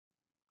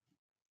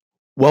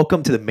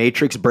Welcome to the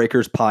Matrix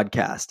Breakers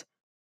podcast.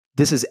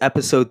 This is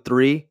episode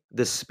 3,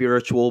 The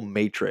Spiritual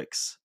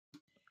Matrix.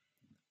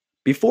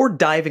 Before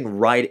diving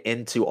right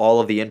into all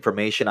of the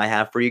information I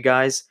have for you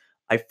guys,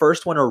 I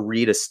first want to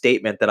read a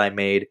statement that I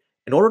made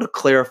in order to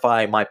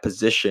clarify my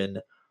position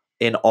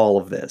in all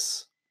of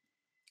this.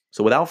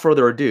 So without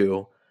further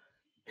ado,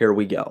 here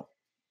we go.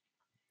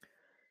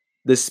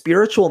 The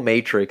spiritual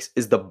matrix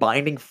is the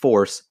binding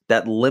force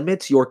that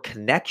limits your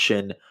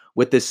connection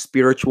with the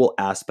spiritual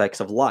aspects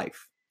of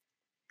life.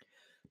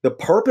 The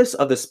purpose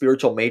of the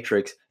spiritual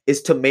matrix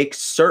is to make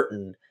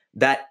certain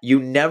that you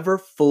never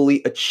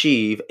fully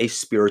achieve a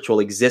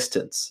spiritual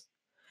existence.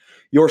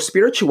 Your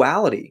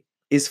spirituality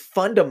is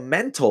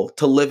fundamental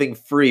to living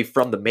free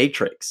from the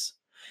matrix.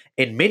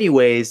 In many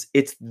ways,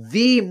 it's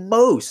the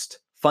most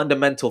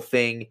fundamental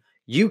thing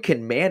you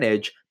can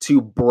manage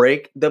to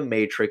break the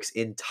matrix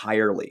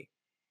entirely.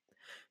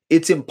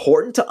 It's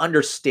important to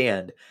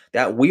understand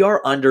that we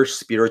are under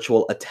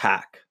spiritual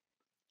attack.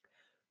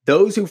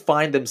 Those who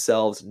find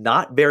themselves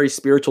not very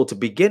spiritual to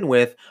begin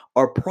with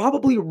are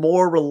probably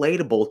more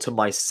relatable to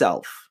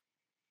myself.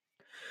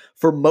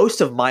 For most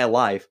of my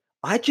life,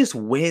 I just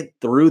went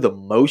through the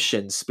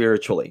motions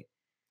spiritually,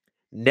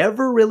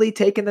 never really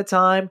taking the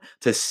time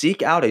to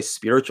seek out a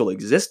spiritual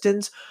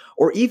existence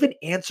or even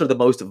answer the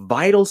most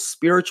vital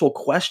spiritual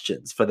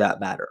questions for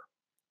that matter.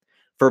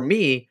 For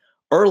me,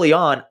 early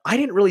on, I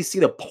didn't really see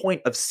the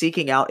point of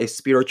seeking out a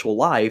spiritual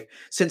life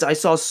since I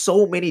saw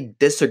so many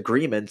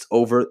disagreements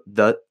over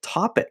the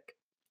topic.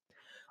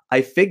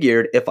 I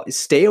figured if I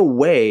stay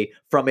away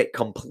from it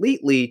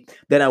completely,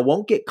 then I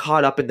won't get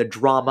caught up in the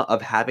drama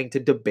of having to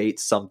debate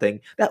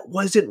something that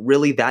wasn't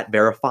really that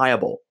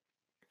verifiable.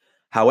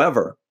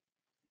 However,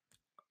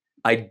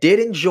 I did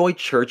enjoy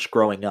church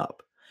growing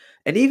up,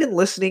 and even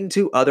listening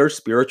to other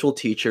spiritual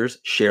teachers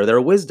share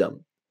their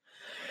wisdom.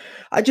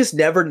 I just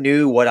never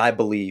knew what I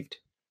believed.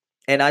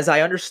 And as I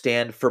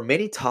understand, for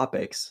many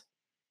topics,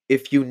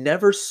 if you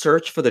never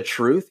search for the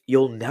truth,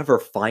 you'll never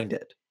find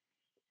it.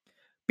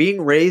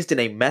 Being raised in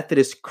a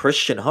Methodist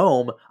Christian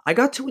home, I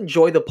got to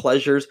enjoy the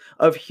pleasures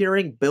of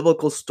hearing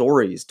biblical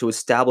stories to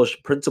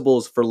establish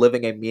principles for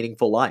living a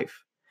meaningful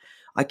life.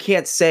 I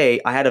can't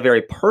say I had a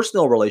very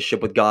personal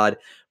relationship with God,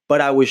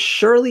 but I was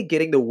surely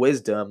getting the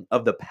wisdom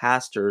of the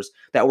pastors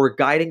that were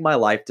guiding my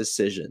life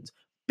decisions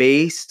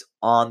based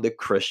on the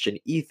Christian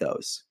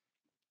ethos.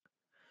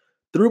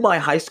 Through my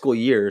high school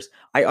years,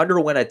 I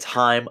underwent a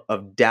time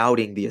of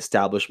doubting the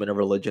establishment of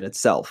religion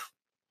itself.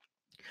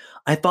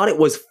 I thought it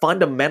was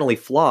fundamentally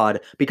flawed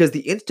because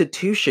the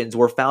institutions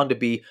were found to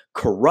be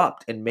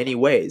corrupt in many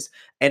ways.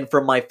 And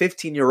from my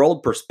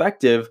 15-year-old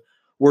perspective,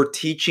 were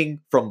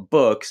teaching from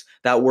books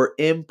that were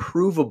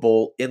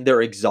improvable in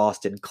their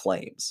exhausted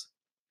claims.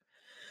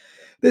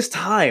 This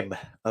time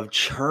of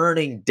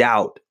churning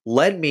doubt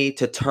led me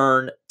to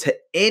turn to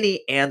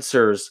any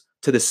answers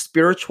to the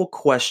spiritual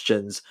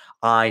questions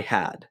I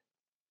had.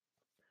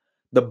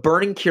 The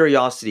burning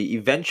curiosity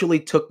eventually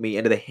took me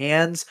into the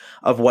hands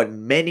of what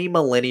many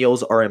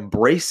millennials are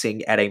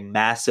embracing at a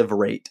massive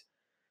rate: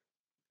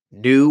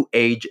 New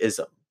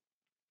Ageism.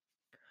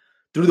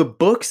 Through the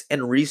books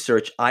and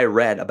research I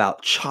read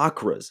about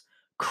chakras,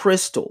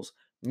 crystals,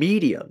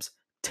 mediums,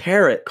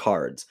 tarot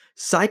cards,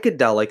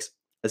 psychedelics,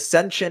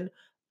 ascension,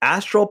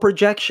 astral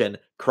projection,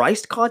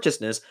 Christ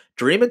consciousness,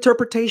 dream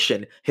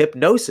interpretation,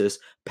 hypnosis,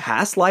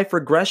 past life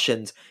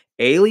regressions,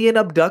 alien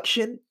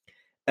abduction,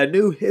 a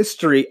new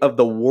history of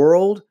the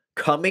world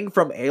coming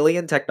from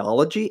alien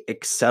technology,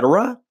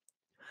 etc.,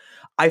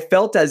 I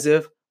felt as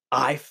if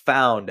I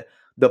found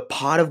the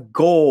pot of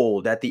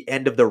gold at the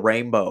end of the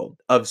rainbow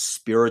of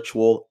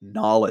spiritual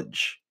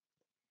knowledge.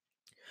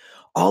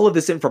 All of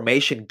this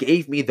information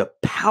gave me the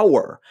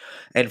power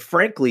and,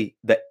 frankly,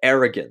 the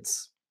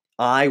arrogance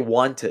I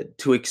wanted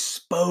to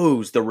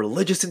expose the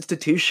religious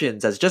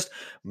institutions as just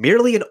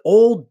merely an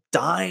old,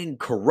 dying,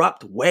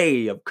 corrupt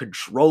way of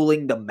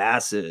controlling the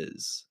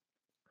masses.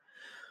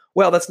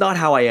 Well, that's not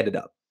how I ended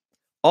up.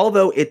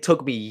 Although it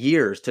took me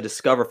years to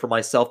discover for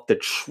myself the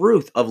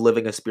truth of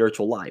living a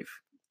spiritual life.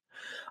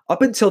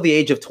 Up until the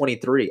age of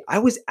 23, I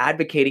was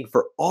advocating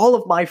for all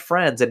of my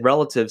friends and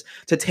relatives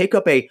to take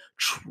up a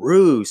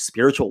true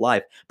spiritual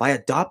life by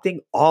adopting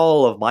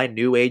all of my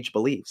New Age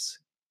beliefs.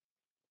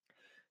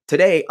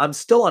 Today, I'm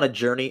still on a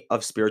journey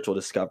of spiritual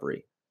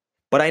discovery.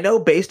 But I know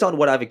based on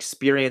what I've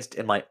experienced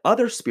in my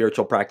other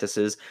spiritual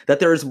practices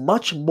that there is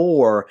much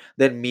more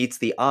than meets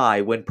the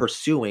eye when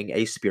pursuing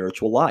a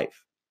spiritual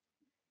life.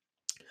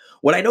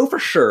 What I know for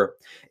sure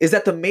is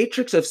that the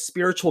matrix of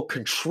spiritual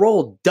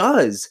control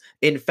does,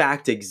 in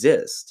fact,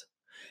 exist.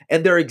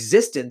 And their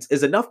existence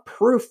is enough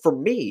proof for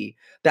me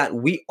that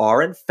we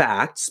are, in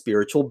fact,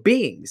 spiritual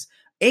beings,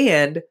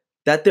 and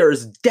that there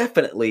is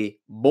definitely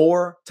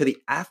more to the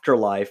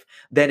afterlife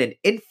than an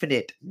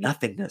infinite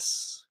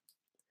nothingness.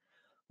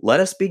 Let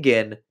us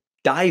begin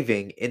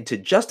diving into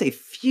just a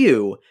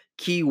few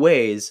key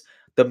ways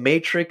the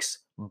matrix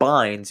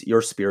binds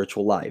your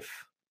spiritual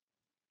life.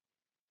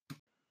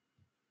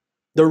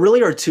 There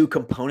really are two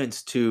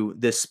components to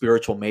this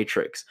spiritual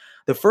matrix.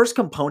 The first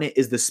component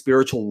is the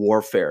spiritual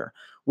warfare,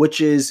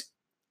 which is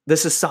the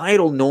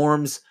societal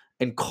norms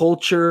and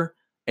culture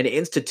and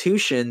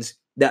institutions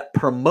that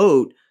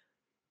promote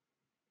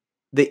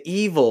the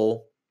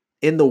evil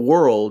in the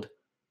world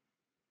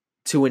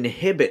to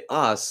inhibit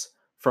us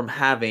from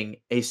having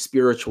a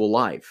spiritual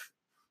life.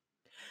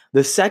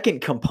 The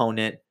second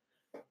component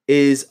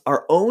is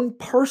our own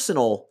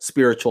personal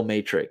spiritual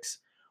matrix,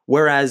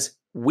 whereas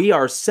we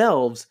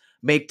ourselves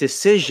make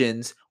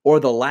decisions or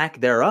the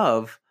lack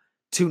thereof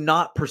to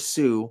not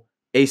pursue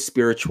a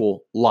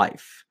spiritual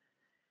life.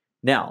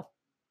 Now,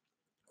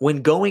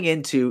 when going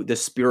into the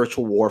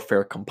spiritual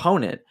warfare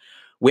component,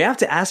 we have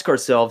to ask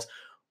ourselves,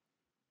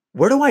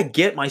 where do I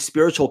get my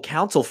spiritual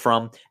counsel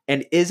from?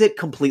 And is it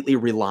completely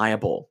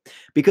reliable?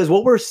 Because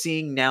what we're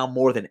seeing now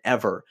more than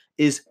ever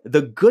is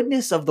the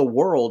goodness of the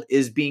world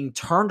is being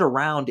turned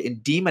around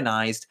and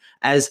demonized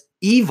as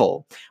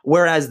evil,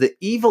 whereas the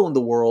evil in the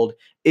world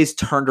is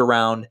turned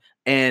around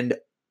and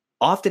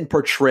often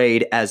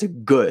portrayed as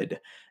good.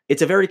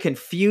 It's a very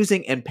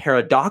confusing and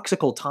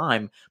paradoxical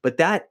time, but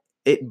that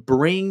it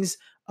brings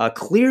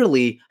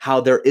clearly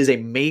how there is a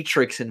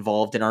matrix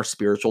involved in our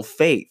spiritual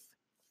faith.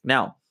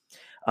 Now,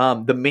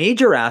 the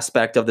major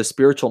aspect of the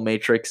spiritual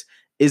matrix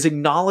is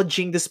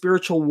acknowledging the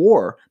spiritual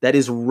war that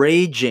is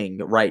raging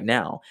right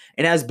now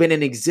and has been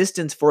in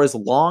existence for as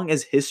long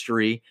as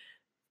history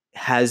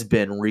has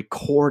been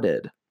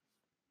recorded.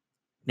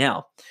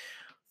 Now,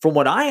 from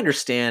what I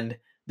understand,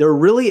 there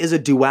really is a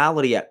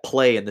duality at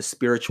play in the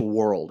spiritual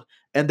world,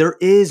 and there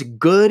is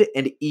good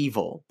and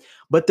evil,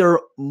 but there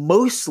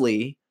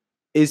mostly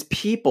is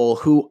people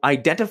who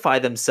identify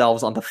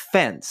themselves on the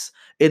fence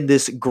in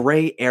this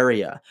gray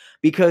area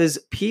because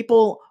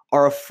people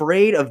are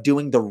afraid of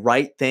doing the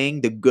right thing,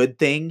 the good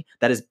thing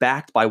that is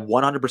backed by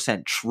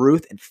 100%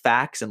 truth and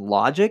facts and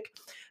logic,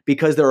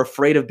 because they're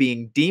afraid of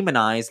being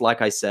demonized,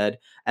 like I said,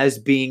 as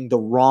being the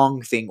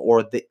wrong thing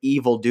or the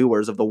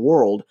evildoers of the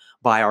world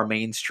by our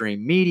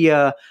mainstream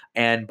media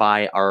and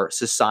by our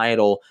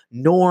societal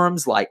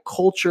norms like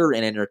culture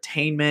and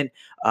entertainment,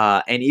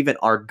 and even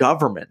our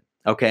government.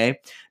 Okay.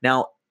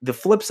 Now, the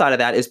flip side of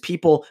that is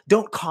people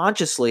don't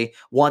consciously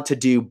want to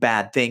do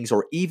bad things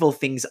or evil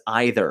things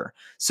either.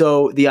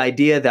 So the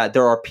idea that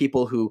there are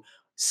people who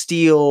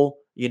steal,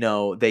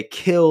 they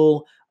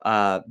kill,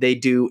 they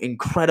do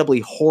incredibly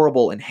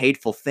horrible and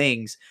hateful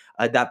things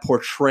that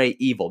portray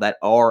evil, that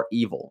are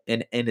evil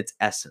in its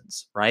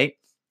essence, right?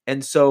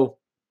 And so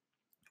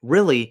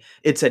really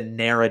it's a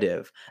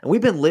narrative, and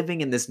we've been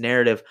living in this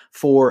narrative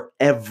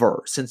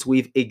forever since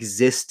we've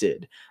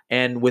existed.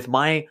 And with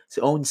my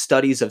own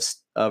studies of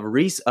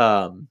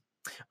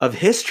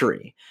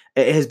history,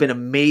 it has been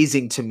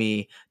amazing to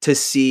me to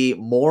see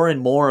more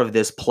and more of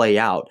this play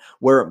out,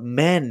 where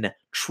men,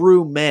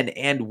 true men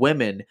and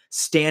women,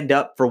 stand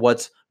up for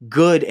what's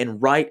good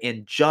and right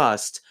and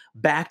just,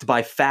 backed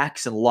by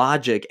facts and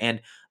logic,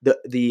 and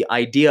the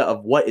idea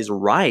of what is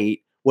right,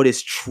 what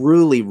is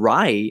truly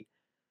right,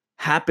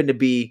 happen to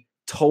be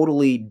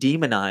totally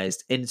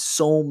demonized in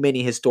so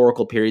many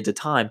historical periods of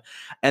time.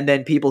 And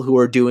then people who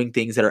are doing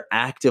things that are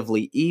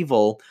actively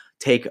evil,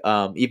 take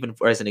even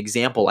as an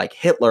example, like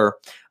Hitler,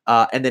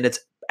 and then it's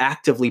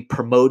actively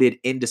promoted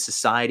into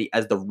society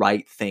as the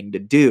right thing to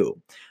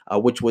do,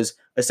 which was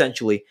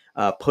essentially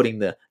putting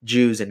the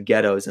Jews in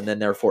ghettos and then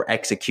therefore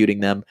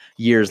executing them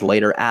years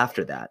later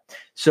after that.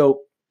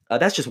 So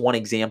that's just one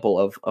example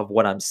of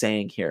what I'm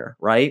saying here,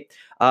 right?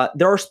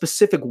 There are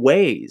specific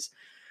ways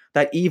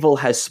that evil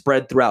has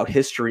spread throughout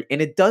history,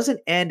 and it doesn't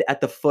end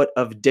at the foot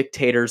of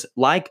dictators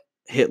like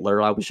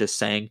Hitler. I was just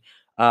saying,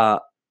 uh,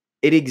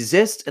 it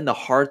exists in the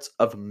hearts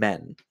of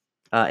men.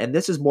 And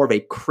this is more of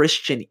a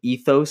Christian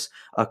ethos,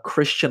 a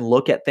Christian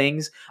look at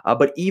things.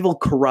 But evil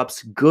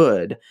corrupts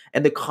good.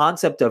 And the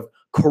concept of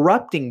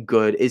corrupting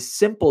good is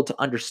simple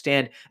to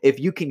understand if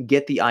you can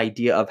get the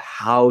idea of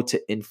how to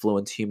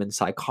influence human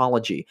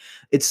psychology.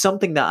 It's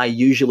something that I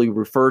usually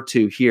refer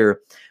to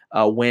here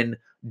when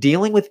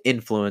dealing with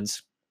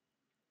influence.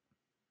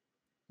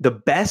 The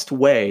best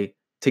way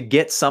to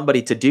get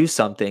somebody to do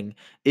something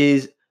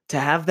is to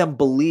have them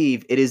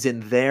believe it is in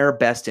their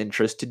best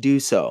interest to do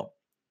so.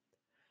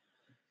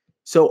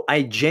 So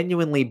I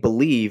genuinely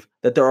believe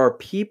that there are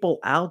people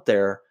out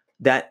there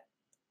that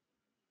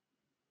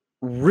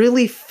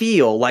really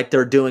feel like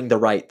they're doing the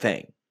right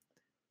thing.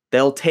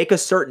 They'll take a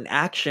certain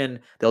action,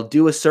 they'll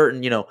do a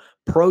certain,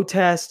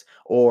 protest,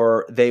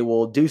 or they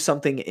will do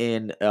something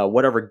in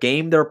whatever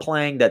game they're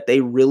playing that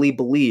they really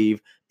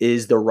believe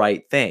is the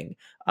right thing.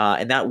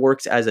 And that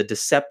works as a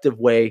deceptive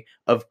way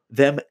of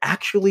them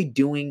actually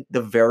doing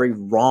the very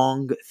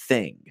wrong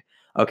thing.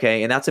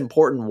 Okay. And that's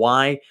important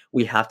why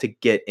we have to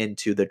get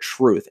into the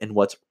truth and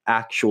what's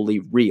actually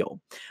real.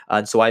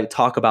 And so I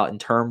talk about in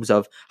terms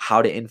of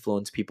how to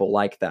influence people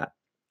like that.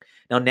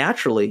 Now,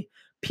 naturally,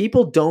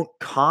 people don't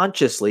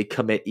consciously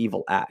commit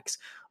evil acts.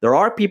 There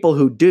are people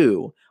who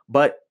do,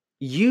 but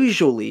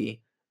usually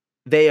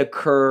they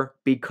occur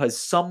because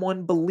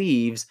someone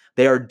believes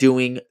they are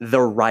doing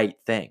the right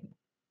thing.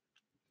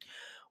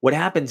 What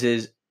happens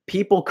is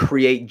people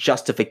create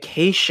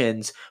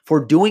justifications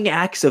for doing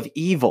acts of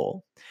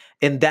evil.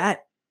 And that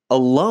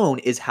alone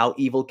is how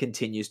evil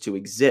continues to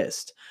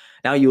exist.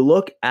 Now, you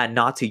look at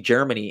Nazi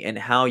Germany and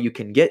how you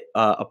can get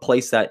a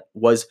place that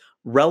was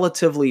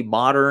relatively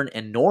modern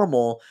and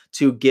normal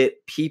to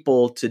get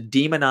people to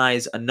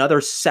demonize another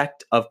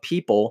sect of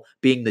people,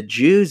 being the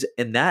Jews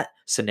in that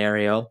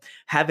scenario,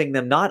 having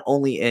them not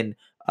only in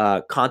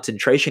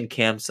concentration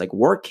camps, like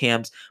work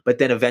camps, but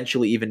then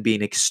eventually even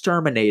being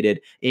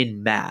exterminated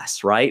in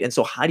mass, right? And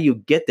so, how do you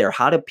get there?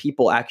 How do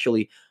people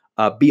actually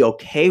be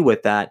okay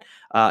with that?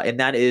 And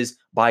that is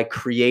by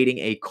creating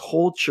a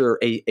culture,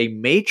 a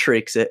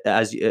matrix,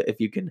 as if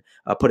you can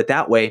put it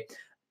that way,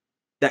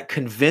 that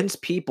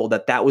convinced people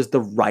that that was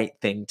the right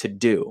thing to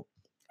do.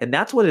 And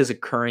that's what is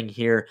occurring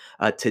here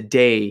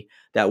today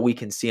that we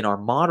can see in our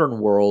modern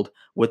world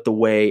with the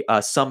way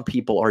some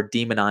people are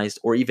demonized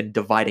or even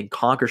divide and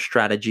conquer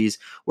strategies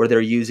where they're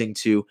using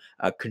to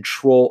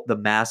control the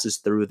masses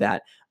through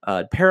that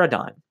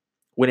paradigm.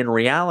 When in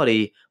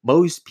reality,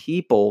 most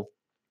people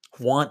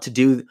want to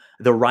do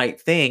the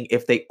right thing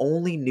if they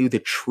only knew the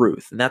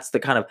truth. And that's the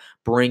kind of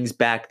brings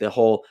back the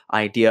whole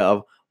idea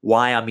of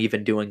why I'm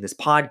even doing this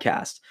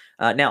podcast.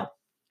 Now,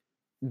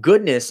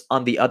 goodness,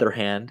 on the other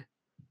hand,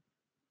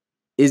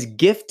 is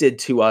gifted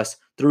to us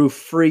through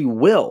free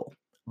will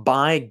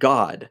by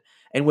God.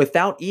 And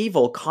without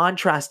evil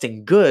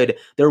contrasting good,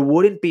 there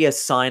wouldn't be a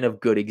sign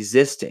of good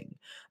existing.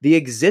 The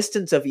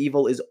existence of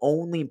evil is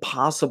only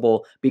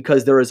possible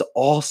because there is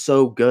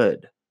also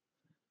good.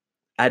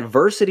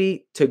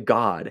 Adversity to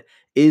God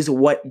is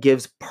what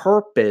gives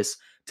purpose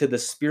to the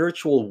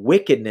spiritual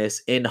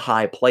wickedness in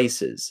high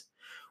places.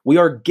 We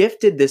are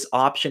gifted this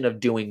option of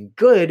doing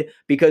good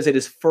because it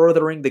is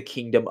furthering the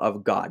kingdom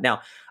of God.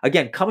 Now,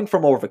 again, coming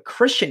from more of a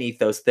Christian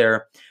ethos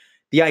there,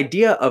 the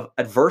idea of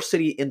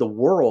adversity in the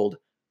world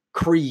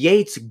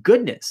creates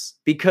goodness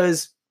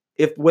because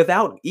if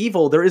without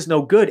evil there is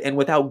no good, and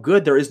without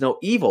good there is no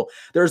evil.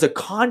 There's a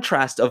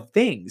contrast of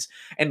things.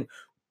 And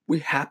we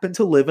happen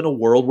to live in a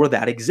world where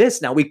that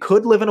exists. Now, we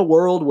could live in a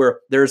world where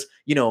there's,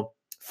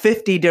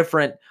 50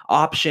 different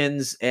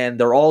options and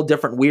they're all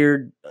different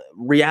weird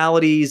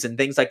realities and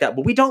things like that.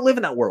 But we don't live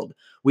in that world.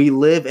 We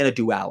live in a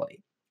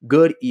duality,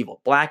 good,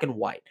 evil, black and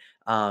white.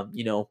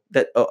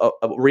 That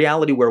a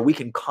reality where we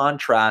can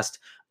contrast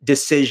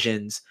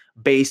decisions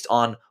based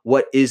on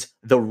what is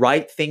the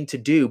right thing to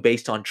do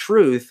based on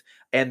truth,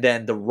 and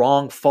then the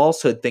wrong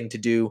falsehood thing to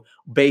do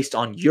based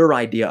on your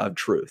idea of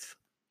truth.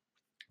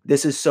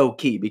 This is so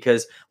key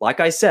because, like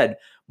I said,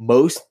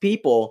 most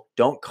people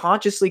don't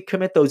consciously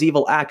commit those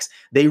evil acts.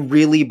 They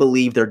really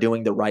believe they're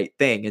doing the right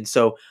thing. And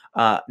so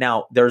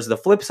now there's the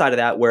flip side of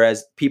that,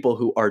 whereas people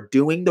who are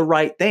doing the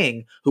right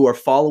thing, who are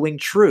following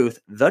truth,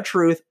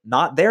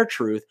 not their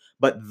truth,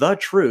 but the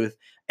truth,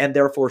 and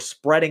therefore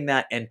spreading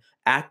that and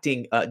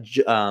acting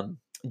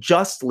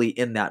justly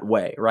in that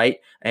way, right?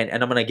 And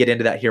I'm going to get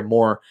into that here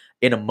more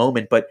in a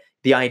moment. But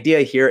the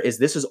idea here is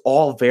this is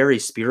all very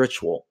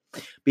spiritual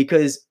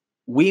because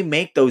we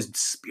make those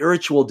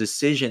spiritual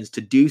decisions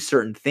to do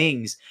certain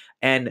things.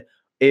 And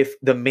if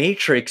the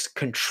matrix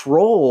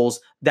controls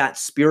that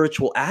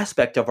spiritual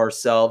aspect of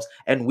ourselves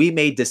and we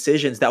made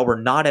decisions that were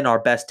not in our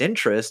best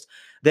interest,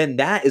 then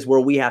that is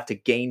where we have to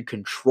gain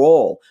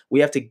control.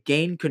 We have to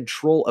gain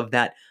control of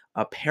that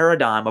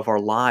paradigm of our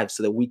lives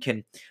so that we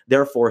can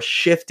therefore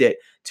shift it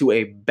to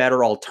a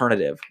better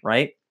alternative,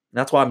 right? And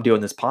that's why I'm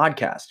doing this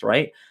podcast,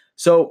 right?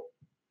 So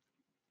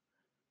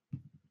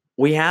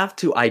we have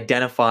to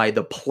identify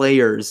the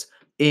players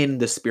in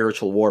the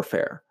spiritual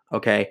warfare.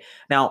 Okay.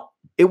 Now,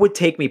 it would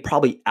take me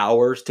probably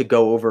hours to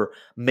go over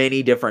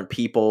many different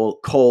people,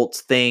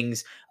 cults,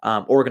 things,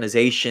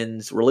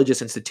 organizations,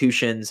 religious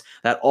institutions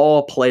that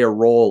all play a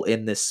role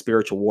in this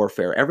spiritual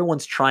warfare.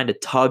 Everyone's trying to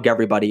tug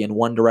everybody in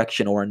one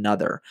direction or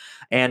another.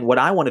 And what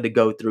I wanted to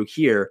go through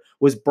here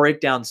was break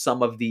down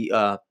some of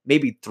the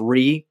maybe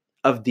 3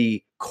 of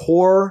the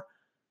core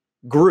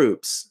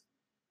groups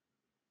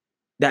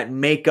that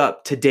make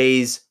up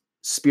today's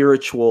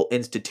spiritual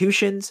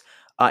institutions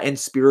and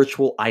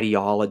spiritual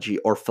ideology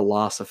or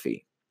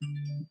philosophy.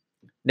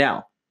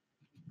 Now,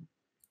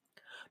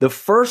 the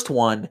first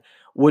one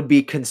would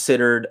be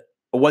considered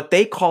what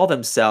they call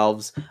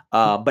themselves,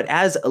 but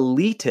as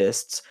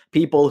elitists,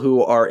 people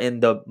who are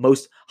in the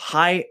most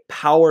high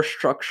power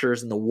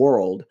structures in the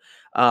world,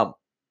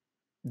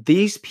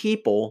 these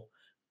people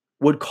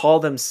would call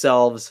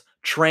themselves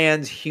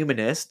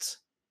transhumanists,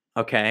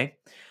 okay,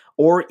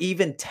 or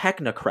even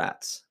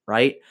technocrats,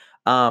 right?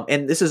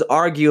 And this is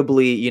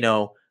arguably,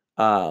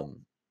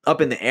 up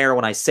in the air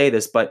when I say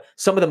this, but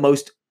some of the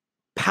most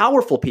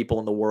powerful people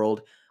in the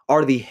world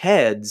are the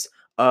heads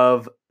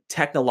of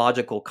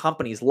technological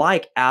companies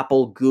like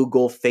Apple,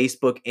 Google,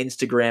 Facebook,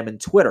 Instagram,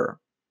 and Twitter.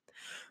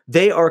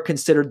 They are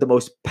considered the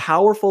most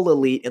powerful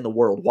elite in the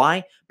world.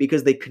 Why?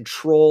 Because they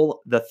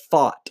control the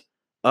thought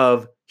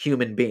of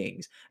human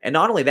beings. And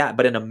not only that,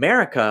 but in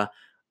America,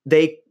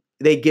 they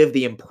give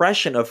the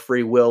impression of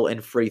free will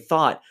and free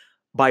thought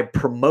by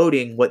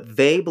promoting what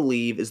they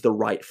believe is the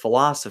right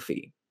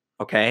philosophy.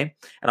 okay?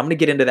 And I'm going to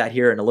get into that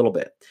here in a little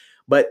bit.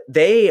 But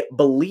they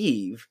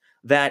believe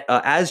that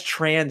as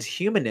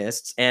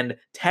transhumanists and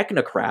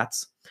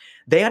technocrats,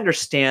 they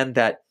understand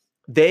that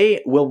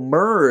they will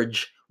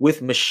merge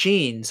with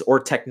machines or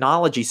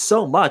technology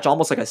so much,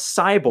 almost like a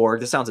cyborg.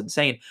 This sounds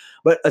insane,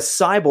 but a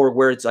cyborg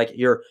where it's like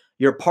you're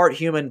part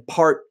human,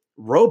 part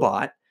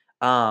robot,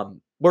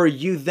 where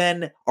you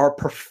then are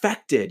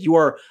perfected.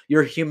 Your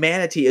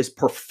humanity is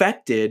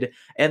perfected,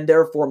 and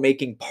therefore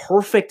making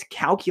perfect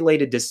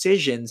calculated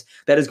decisions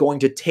that is going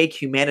to take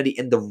humanity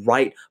in the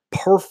right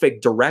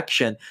perfect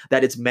direction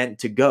that it's meant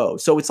to go.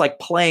 So it's like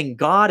playing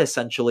God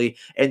essentially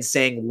and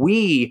saying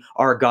we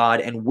are God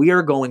and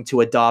we're going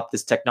to adopt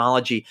this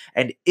technology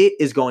and it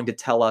is going to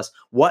tell us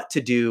what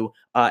to do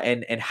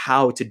and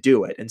how to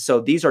do it. And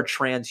so these are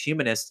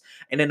transhumanists,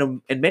 and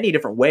in many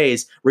different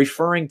ways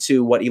referring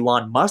to what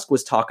Elon Musk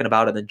was talking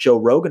about in the Joe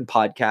Rogan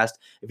podcast.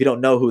 If you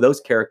don't know who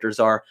those characters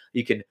are,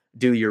 you can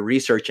do your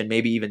research and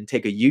maybe even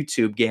take a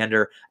YouTube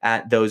gander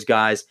at those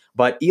guys.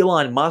 But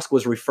Elon Musk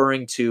was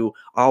referring to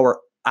our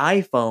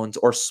iPhones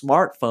or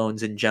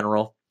smartphones in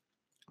general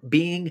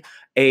being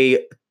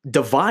a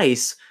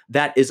device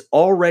that is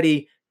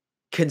already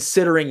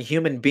considering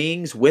human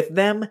beings with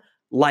them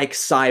like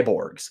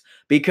cyborgs,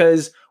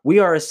 because we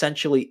are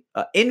essentially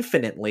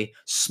infinitely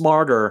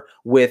smarter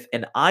with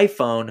an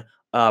iPhone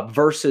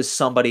versus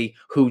somebody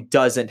who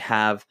doesn't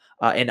have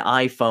an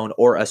iPhone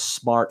or a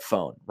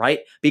smartphone, right?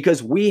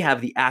 Because we have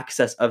the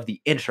access of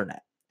the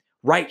internet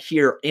right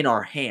here in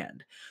our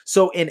hand.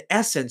 So, in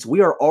essence,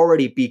 we are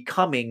already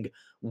becoming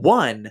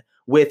one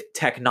with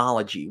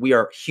technology. We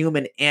are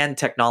human and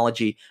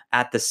technology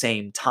at the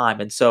same time.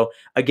 And so,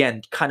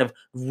 again, kind of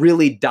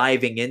really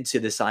diving into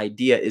this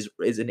idea is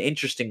an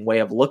interesting way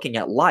of looking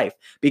at life,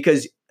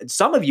 because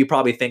some of you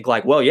probably think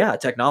like, well, yeah,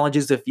 technology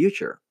is the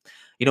future.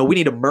 We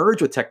need to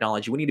merge with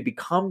technology. We need to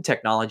become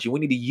technology. We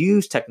need to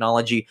use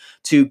technology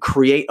to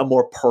create a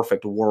more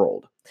perfect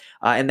world.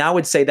 And I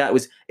would say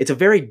it's a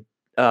very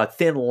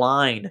thin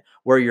line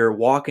where you're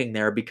walking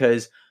there,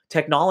 because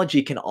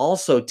technology can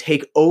also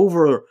take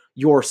over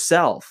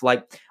yourself.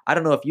 Like, I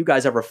don't know if you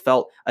guys ever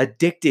felt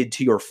addicted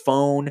to your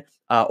phone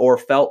or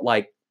felt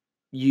like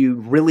you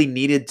really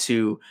needed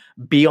to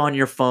be on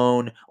your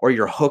phone, or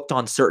you're hooked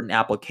on certain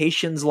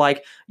applications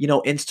like,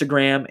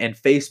 Instagram and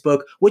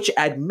Facebook, which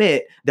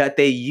admit that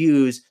they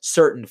use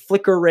certain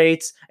flicker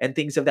rates and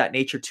things of that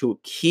nature to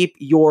keep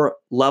your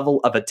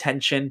level of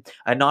attention.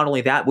 And not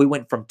only that, we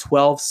went from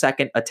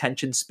 12-second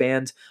attention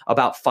spans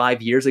about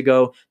 5 years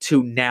ago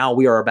to now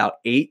we are about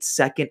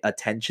 8-second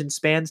attention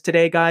spans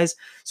today, guys.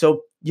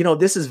 So,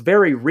 this is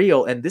very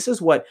real. And this is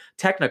what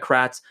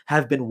technocrats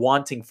have been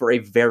wanting for a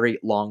very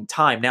long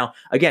time. Now,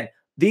 again,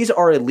 these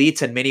are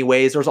elites in many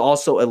ways. There's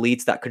also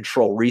elites that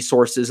control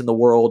resources in the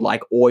world,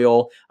 like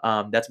oil.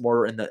 That's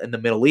more in the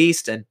Middle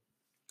East, and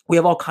we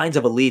have all kinds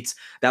of elites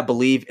that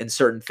believe in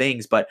certain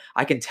things, but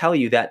I can tell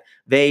you that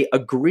they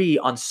agree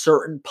on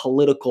certain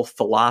political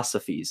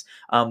philosophies.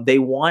 They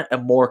want a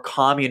more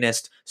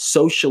communist,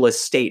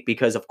 socialist state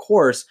because, of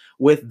course,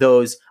 with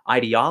those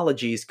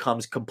ideologies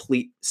comes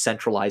complete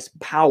centralized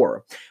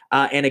power.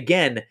 And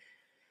again,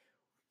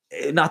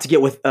 not to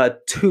get with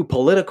too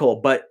political,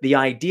 but the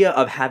idea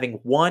of having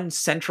one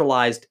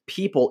centralized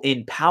people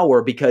in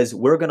power, because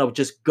we're going to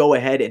just go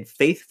ahead and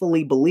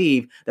faithfully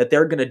believe that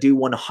they're going to do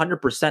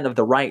 100% of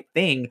the right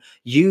thing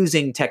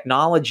using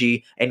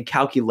technology and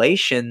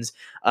calculations,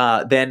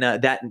 then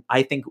that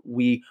I think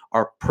we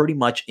are pretty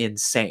much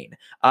insane.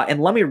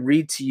 And let me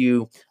read to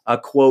you a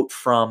quote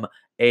from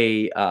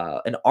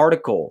an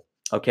article.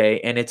 Okay,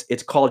 and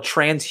it's called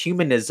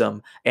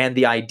Transhumanism and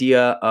the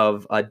Idea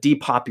of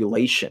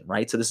Depopulation,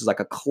 right? So this is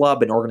like a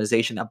club, an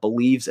organization that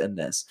believes in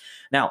this.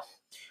 Now,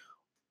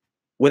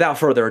 without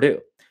further ado,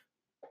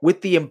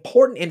 with the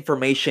important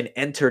information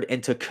entered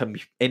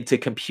into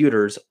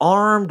computers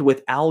armed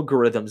with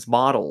algorithms,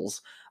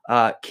 models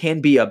can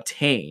be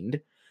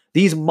obtained.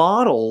 These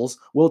models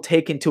will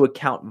take into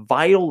account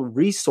vital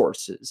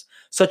resources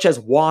such as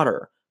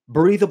water,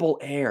 breathable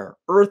air,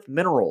 earth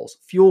minerals,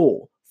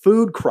 fuel,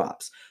 food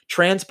crops,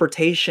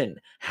 transportation,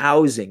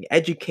 housing,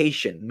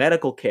 education,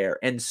 medical care,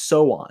 and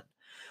so on.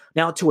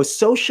 Now, to a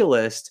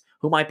socialist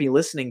who might be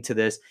listening to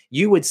this,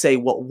 you would say,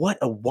 well, what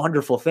a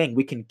wonderful thing.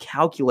 We can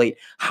calculate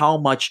how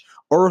much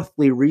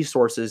earthly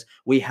resources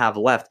we have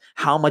left,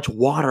 how much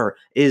water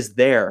is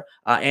there,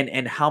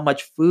 and how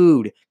much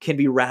food can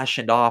be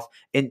rationed off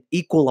in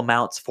equal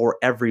amounts for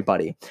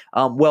everybody.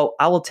 Well,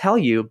 I will tell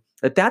you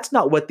that that's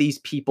not what these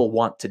people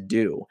want to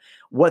do.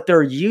 What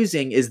they're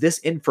using is this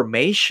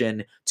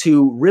information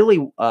to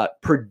really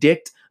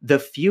predict the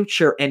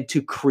future and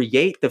to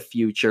create the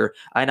future.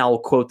 And I will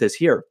quote this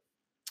here.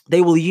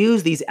 They will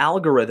use these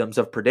algorithms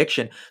of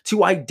prediction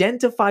to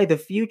identify the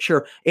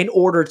future in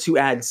order to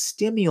add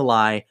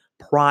stimuli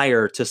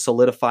prior to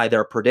solidify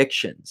their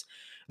predictions.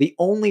 The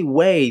only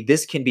way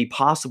this can be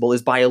possible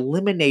is by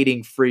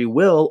eliminating free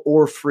will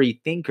or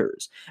free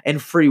thinkers.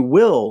 And free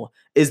will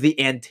is the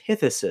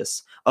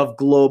antithesis of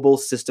global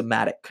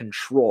systematic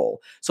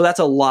control. So that's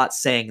a lot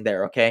saying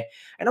there, okay?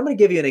 And I'm going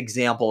to give you an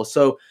example.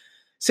 So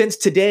since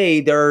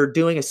today they're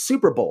doing a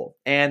Super Bowl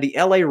and the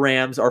LA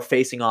Rams are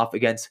facing off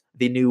against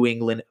the New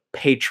England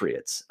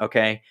Patriots.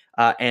 Okay.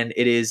 And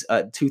it is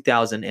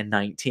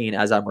 2019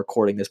 as I'm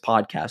recording this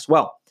podcast.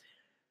 Well,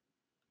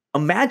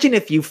 imagine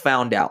if you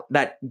found out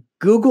that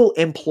Google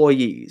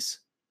employees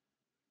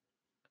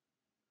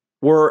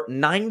were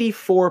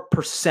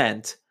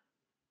 94%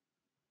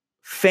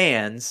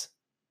 fans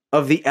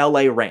of the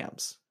LA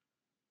Rams.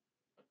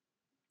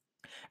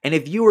 And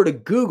if you were to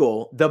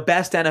Google the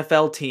best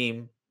NFL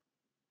team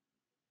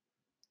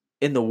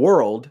in the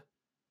world,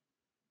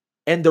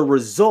 and the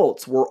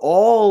results were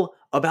all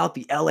about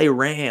the LA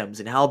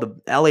Rams and how the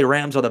LA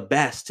Rams are the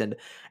best, and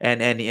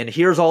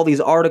here's all these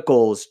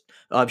articles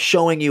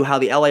showing you how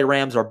the LA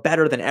Rams are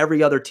better than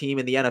every other team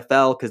in the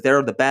NFL because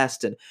they're the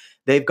best and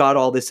they've got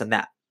all this and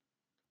that.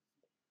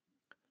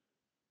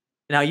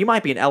 Now, you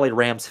might be an LA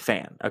Rams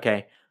fan,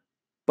 okay?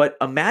 But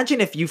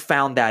imagine if you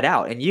found that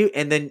out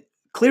and then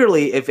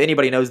clearly, if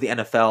anybody knows the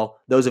NFL,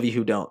 those of you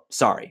who don't,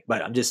 sorry,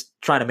 but I'm just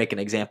trying to make an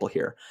example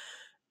here.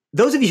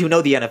 Those of you who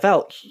know the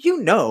NFL,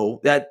 you know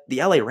that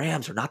the LA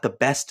Rams are not the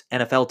best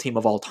NFL team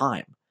of all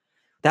time.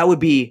 That would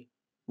be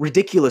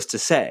ridiculous to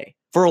say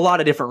for a lot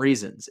of different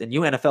reasons. And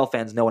you NFL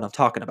fans know what I'm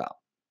talking about.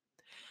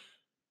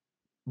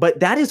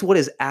 But that is what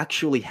is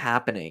actually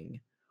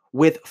happening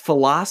with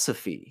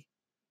philosophy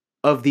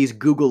of these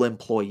Google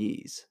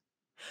employees.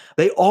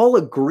 They all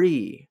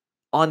agree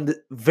on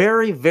the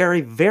very,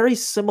 very, very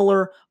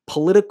similar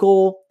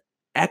political,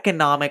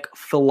 economic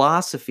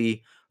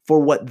philosophy for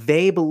what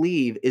they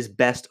believe is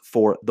best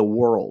for the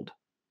world.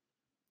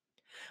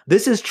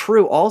 This is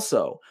true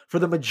also for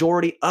the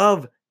majority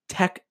of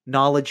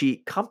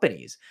technology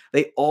companies.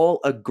 They all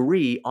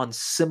agree on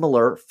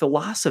similar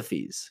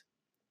philosophies.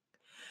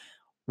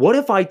 What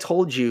if I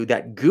told you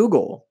that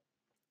Google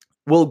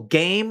will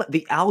game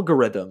the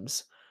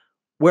algorithms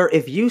where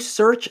if you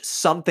search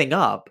something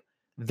up,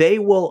 they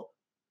will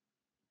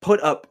put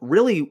up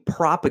really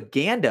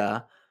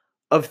propaganda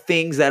of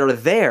things that are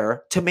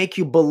there to make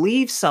you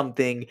believe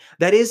something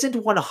that isn't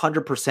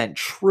 100%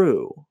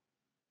 true.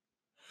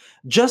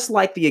 Just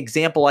like the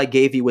example I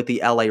gave you with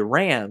the LA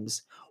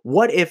Rams,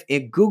 what if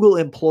Google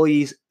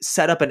employees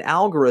set up an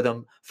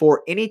algorithm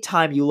for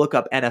anytime you look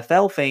up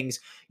NFL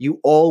things, you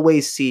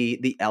always see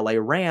the LA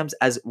Rams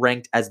as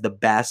ranked as the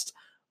best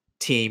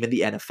team in the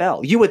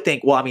NFL? You would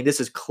think, well, I mean, this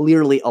is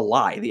clearly a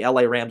lie. The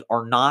LA Rams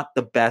are not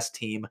the best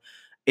team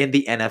in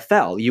the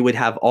NFL. You would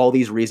have all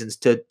these reasons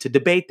to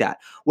debate that.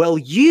 Well,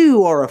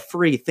 you are a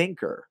free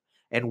thinker,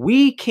 and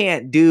we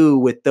can't do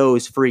with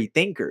those free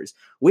thinkers.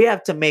 We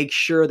have to make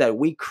sure that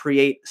we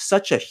create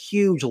such a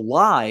huge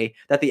lie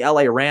that the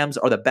LA Rams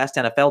are the best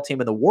NFL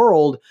team in the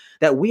world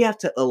that we have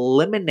to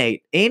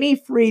eliminate any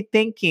free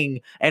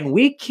thinking, and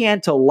we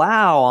can't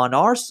allow on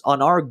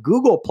our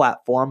Google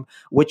platform,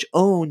 which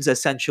owns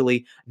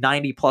essentially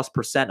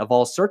 90+% of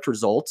all search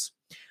results.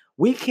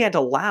 We can't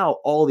allow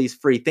all these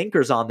free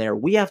thinkers on there.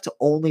 We have to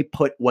only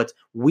put what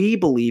we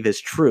believe is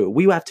true.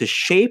 We have to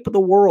shape the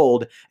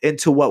world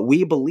into what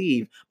we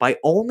believe by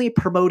only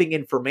promoting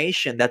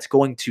information that's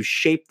going to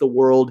shape the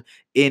world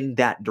in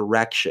that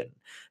direction.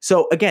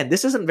 So again,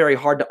 this isn't very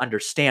hard to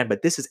understand,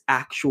 but this is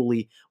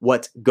actually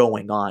what's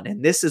going on.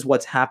 And this is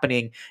what's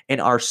happening in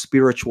our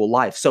spiritual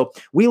life. So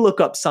we look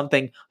up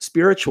something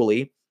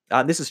spiritually.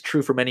 This is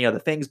true for many other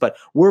things, but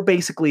we're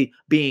basically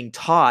being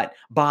taught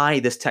by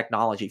this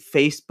technology,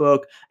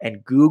 Facebook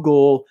and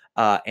Google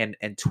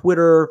and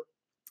Twitter,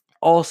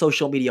 all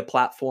social media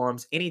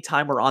platforms,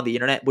 anytime we're on the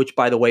internet, which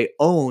by the way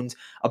owns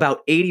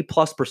about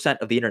 80+%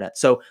 of the internet.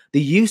 So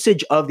the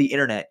usage of the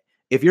internet,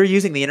 if you're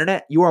using the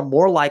internet, you are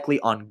more likely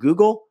on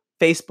Google,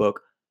 Facebook,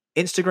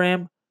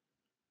 Instagram,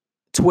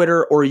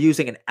 Twitter, or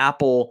using an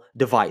Apple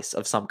device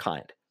of some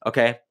kind.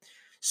 Okay.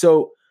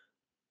 So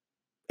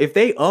if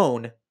they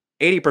own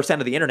 80%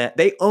 of the internet,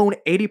 they own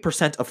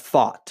 80% of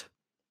thought.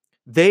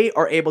 They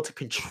are able to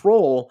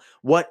control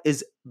what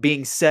is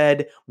being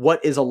said,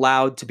 what is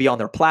allowed to be on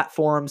their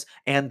platforms,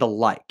 and the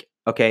like.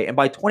 Okay. And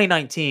by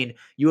 2019,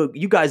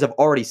 you guys have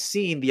already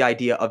seen the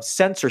idea of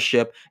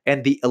censorship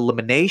and the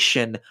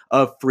elimination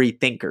of free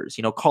thinkers.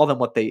 You know, call them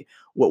what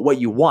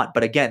you want.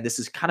 But again, this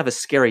is kind of a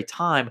scary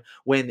time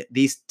when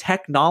these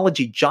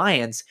technology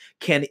giants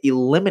can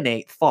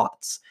eliminate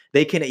thoughts.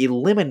 They can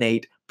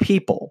eliminate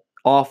people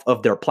off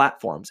of their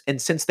platforms.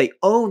 And since they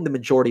own the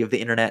majority of the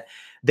internet,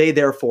 they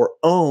therefore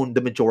own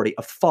the majority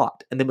of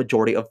thought and the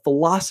majority of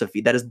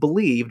philosophy that is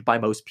believed by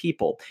most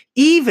people,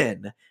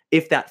 even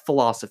if that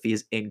philosophy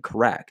is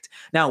incorrect.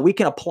 Now, we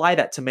can apply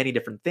that to many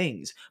different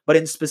things, but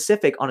in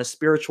specific, on a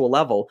spiritual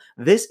level,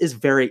 this is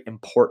very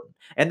important.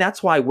 And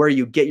that's why where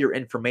you get your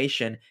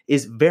information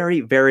is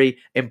very, very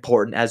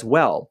important as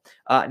well.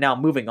 Now,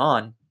 moving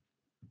on,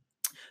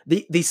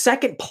 the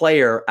second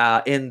player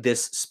in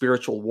this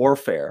spiritual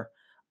warfare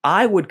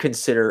I would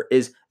consider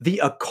is the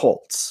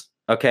occults.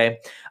 Okay.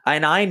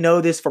 And I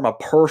know this from a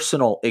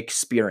personal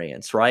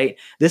experience, right?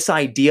 This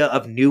idea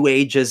of New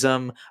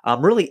Ageism,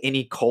 really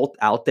any cult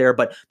out there,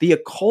 but the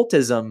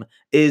occultism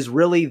is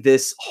really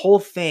this whole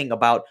thing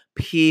about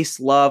peace,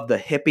 love, the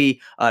hippie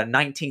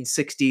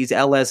 1960s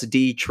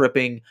LSD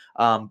tripping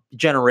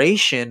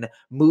generation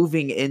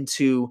moving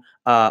into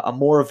a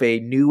more of a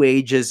New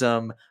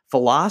Ageism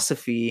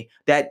philosophy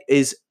that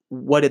is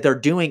what they're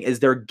doing is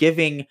they're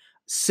giving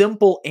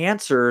simple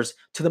answers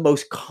to the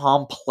most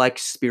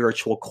complex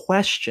spiritual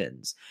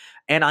questions.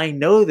 And I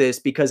know this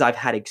because I've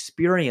had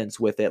experience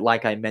with it,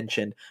 like I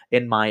mentioned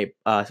in my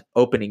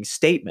opening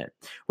statement,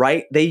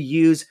 right? They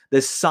use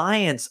the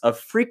science of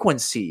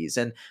frequencies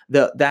and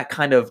that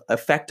kind of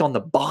effect on the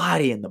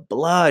body and the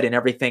blood and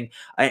everything,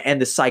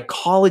 and the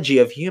psychology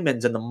of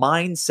humans and the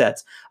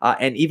mindsets,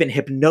 and even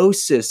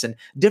hypnosis and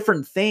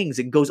different things.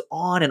 It goes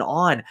on and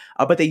on.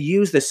 But they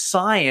use the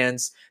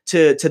science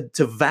to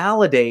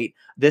validate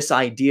this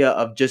idea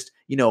of just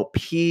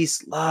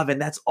peace, love, and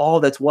that's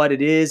what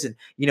it is. And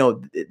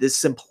the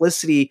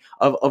simplicity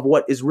of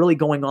what is really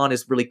going on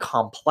is really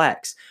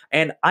complex.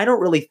 And I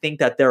don't really think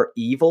that they're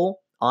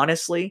evil,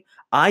 honestly.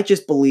 I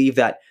just believe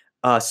that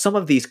some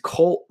of these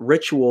cult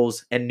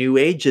rituals and New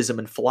Ageism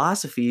and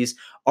philosophies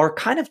are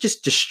kind of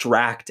just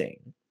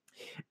distracting,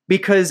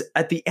 because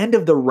at the end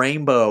of the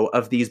rainbow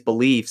of these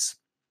beliefs,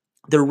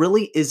 there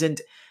really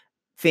isn't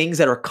things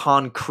that are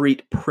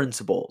concrete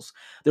principles.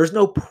 There's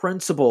no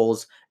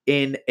principles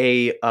in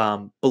a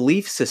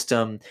belief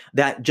system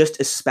that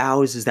just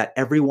espouses that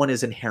everyone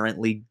is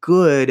inherently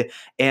good,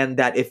 and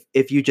that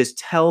if you just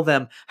tell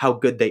them how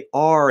good they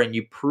are and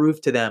you prove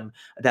to them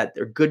that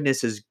their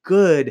goodness is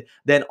good,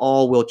 then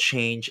all will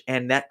change.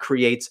 And that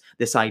creates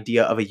this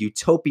idea of a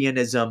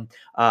utopianism,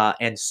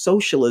 and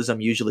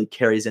socialism usually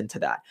carries into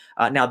that.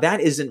 Now,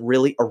 that isn't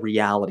really a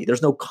reality.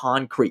 There's no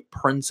concrete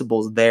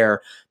principles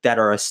there that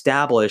are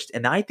established.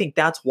 And I think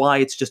that's why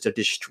it's just a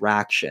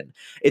distraction.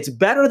 It's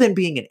better than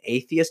being an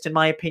atheist, in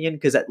my opinion,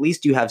 because at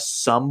least you have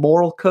some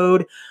moral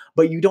code,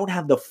 but you don't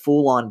have the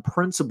full on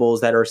principles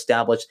that are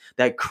established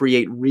that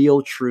create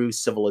real, true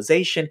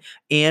civilization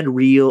and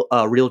real,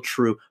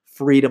 true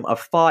freedom of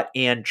thought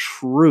and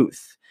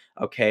truth.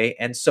 Okay.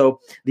 And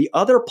so the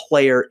other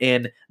player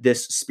in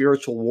this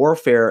spiritual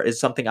warfare is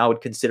something I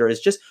would consider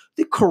as just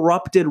the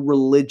corrupted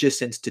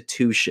religious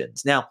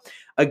institutions. Now,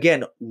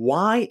 again,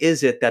 why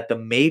is it that the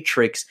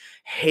Matrix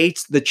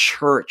hates the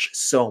church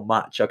so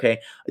much? Okay,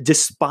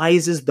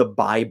 despises the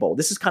Bible.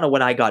 This is kind of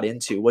what I got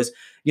into. Was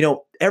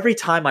every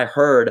time I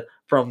heard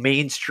from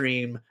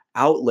mainstream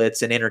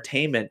outlets and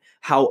entertainment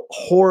how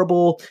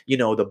horrible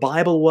the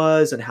Bible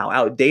was and how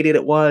outdated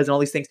it was and all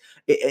these things,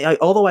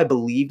 although I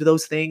believed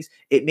those things,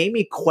 it made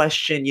me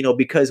question,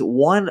 because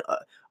one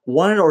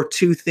or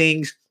two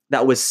things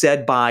that was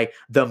said by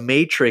the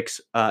Matrix,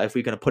 if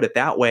we're going to put it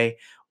that way,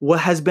 what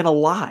has been a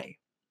lie.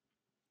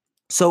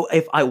 So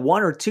if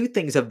one or two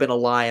things have been a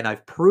lie and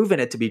I've proven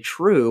it to be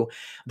true,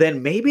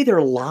 then maybe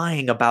they're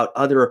lying about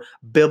other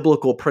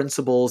biblical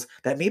principles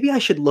that maybe I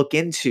should look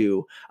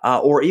into,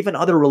 or even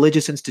other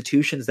religious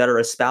institutions that are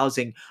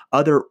espousing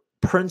other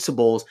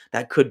principles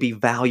that could be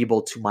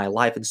valuable to my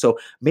life. And so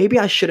maybe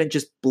I shouldn't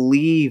just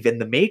believe in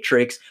the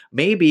Matrix.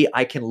 Maybe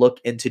I can look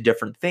into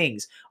different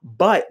things.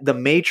 But the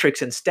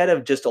Matrix, instead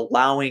of just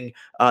allowing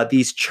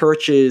these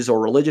churches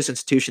or religious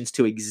institutions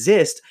to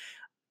exist,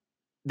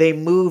 they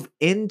move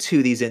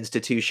into these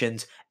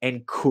institutions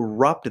and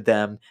corrupt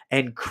them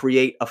and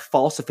create a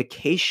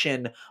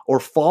falsification or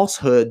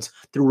falsehoods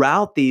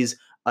throughout these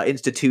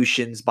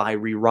institutions by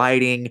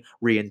rewriting,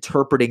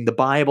 reinterpreting the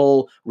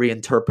Bible,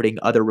 reinterpreting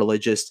other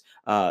religious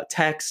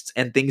texts,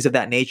 and things of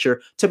that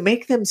nature to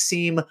make them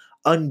seem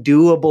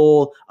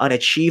undoable,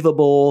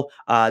 unachievable,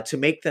 to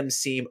make them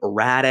seem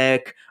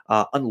erratic,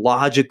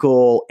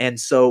 unlogical. And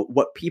so,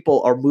 what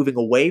people are moving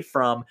away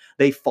from,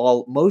 they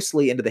fall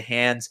mostly into the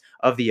hands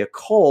of the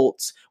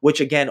occults, which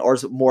again are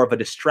more of a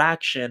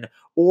distraction,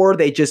 or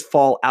they just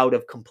fall out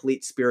of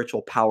complete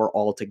spiritual power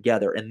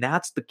altogether. And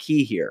that's the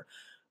key here.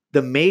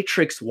 The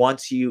Matrix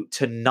wants you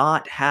to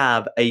not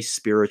have a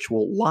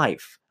spiritual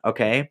life.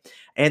 Okay.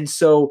 And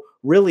so,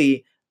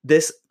 really,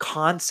 this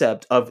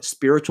concept of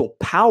spiritual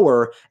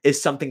power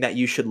is something that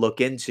you should look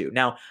into.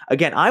 Now,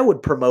 again, I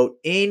would promote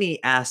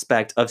any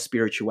aspect of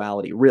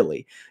spirituality,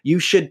 really. You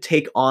should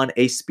take on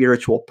a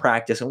spiritual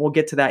practice. And we'll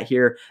get to that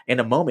here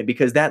in a moment,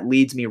 because that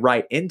leads me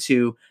right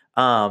into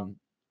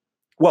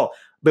well,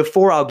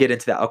 before I'll get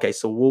into that, okay,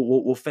 so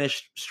we'll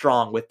finish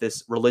strong with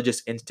this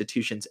religious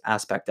institutions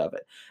aspect of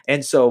it.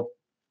 And so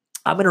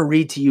I'm going to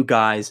read to you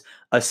guys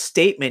a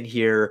statement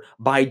here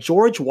by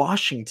George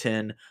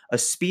Washington, a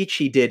speech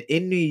he did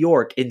in New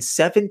York in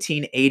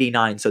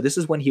 1789. So this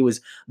is when he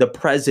was the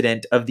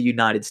president of the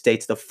United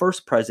States, the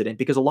first president,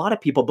 because a lot of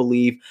people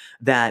believe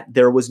that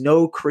there was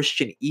no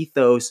Christian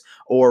ethos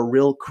or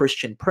real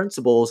Christian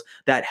principles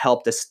that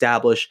helped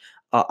establish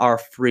our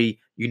free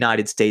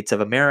United States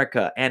of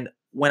America. And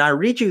when I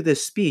read you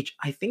this speech,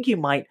 I think you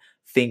might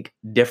think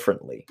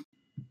differently.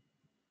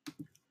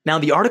 Now,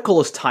 the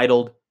article is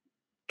titled,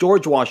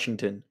 George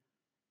Washington,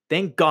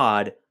 Thank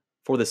God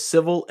for the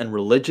civil and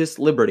religious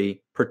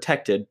liberty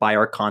protected by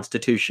our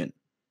Constitution.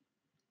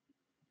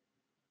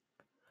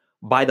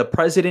 By the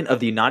President of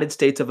the United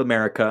States of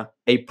America,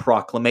 a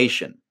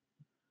proclamation.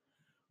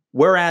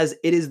 Whereas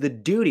it is the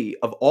duty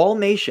of all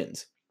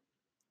nations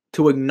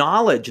to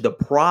acknowledge the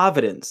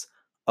providence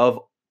of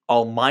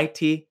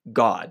Almighty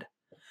God,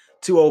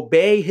 to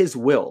obey His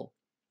will,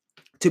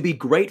 to be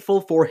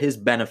grateful for His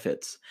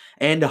benefits,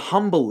 and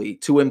humbly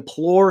to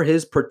implore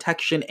His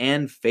protection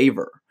and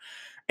favor.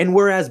 And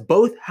whereas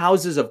both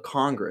houses of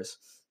Congress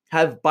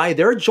have, by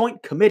their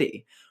joint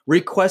committee,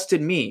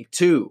 requested me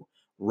to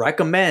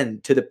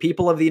recommend to the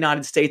people of the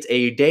United States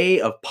a day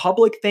of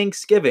public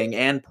thanksgiving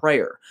and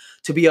prayer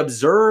to be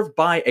observed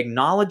by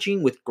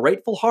acknowledging with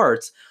grateful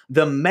hearts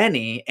the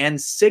many and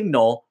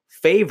signal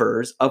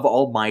favors of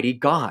Almighty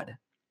God,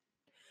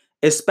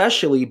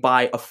 especially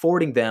by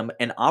affording them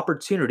an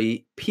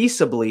opportunity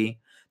peaceably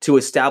to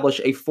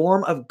establish a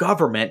form of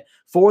government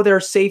for their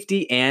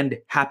safety and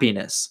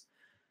happiness.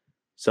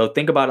 So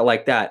think about it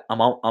like that. I'm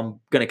going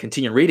to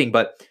continue reading,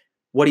 but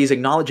what he's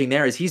acknowledging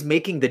there is he's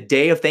making the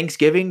day of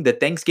Thanksgiving, the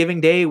Thanksgiving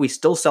Day we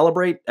still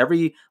celebrate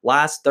every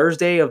last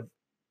Thursday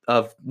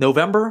of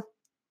November.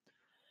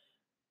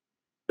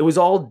 It was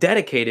all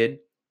dedicated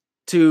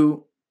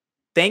to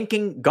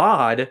thanking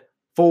God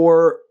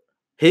for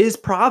His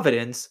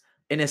providence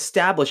in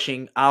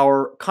establishing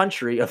our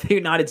country of the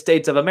United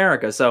States of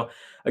America. So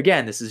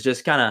again, this is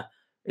just kind of,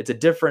 it's a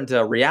different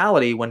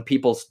reality when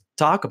people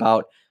talk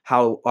about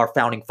how our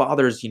founding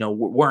fathers,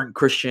 weren't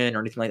Christian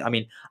or anything like that. I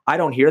mean, I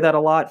don't hear that a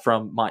lot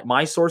from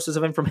my sources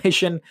of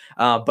information,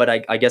 but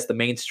I guess the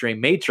mainstream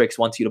matrix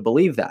wants you to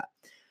believe that.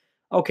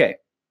 Okay,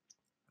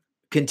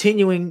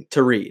 continuing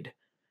to read.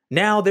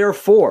 Now,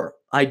 therefore,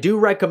 I do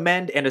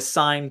recommend and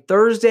assign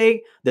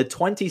Thursday, the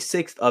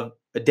 26th of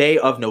the day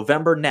of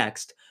November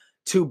next,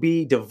 to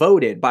be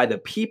devoted by the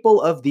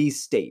people of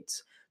these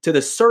states to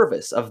the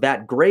service of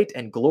that great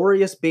and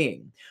glorious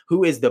being,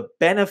 who is the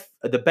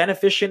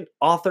beneficent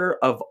author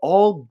of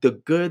all the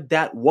good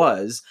that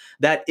was,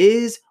 that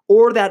is,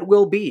 or that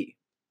will be,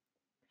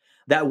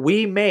 that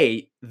we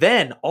may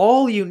then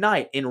all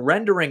unite in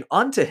rendering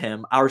unto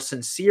Him our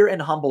sincere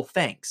and humble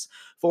thanks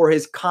for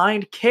His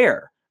kind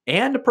care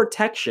and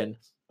protection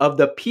of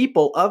the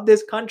people of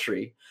this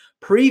country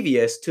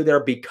previous to their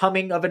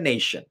becoming of a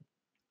nation.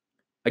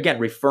 Again,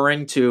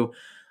 referring to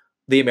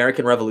the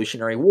American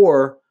Revolutionary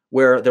War,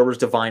 where there was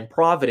divine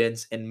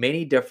providence in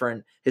many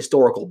different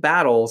historical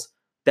battles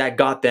that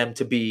got them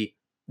to be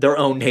their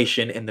own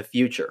nation in the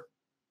future.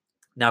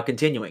 Now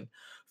continuing.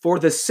 For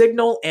the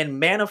signal and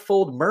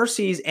manifold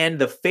mercies and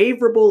the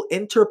favorable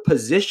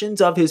interpositions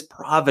of His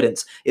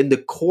providence in the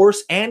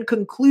course and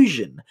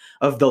conclusion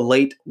of the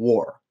late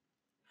war.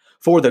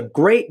 For the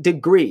great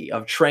degree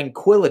of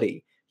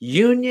tranquility,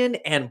 union,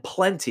 and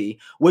plenty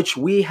which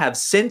we have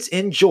since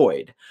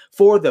enjoyed,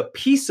 for the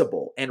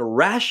peaceable and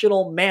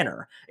rational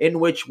manner in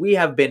which we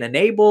have been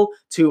enabled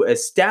to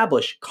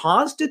establish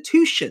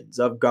constitutions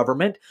of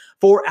government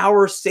for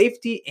our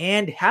safety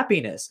and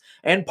happiness,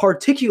 and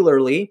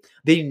particularly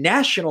the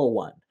national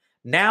one,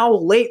 now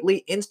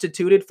lately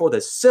instituted for the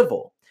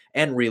civil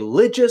and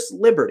religious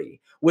liberty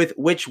with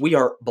which we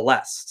are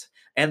blessed,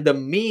 and the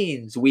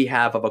means we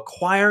have of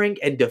acquiring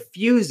and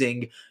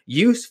diffusing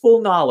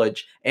useful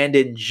knowledge, and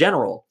in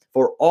general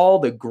for all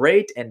the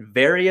great and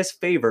various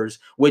favors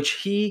which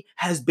He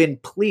has been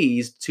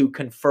pleased to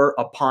confer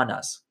upon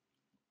us.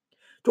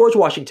 George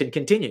Washington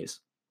continues.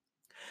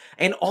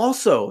 And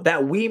also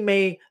that we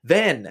may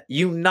then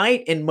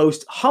unite in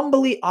most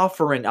humbly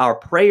offering our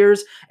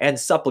prayers and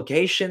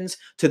supplications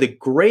to the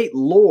great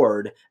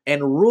Lord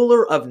and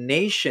ruler of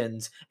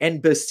nations,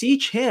 and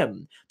beseech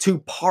Him to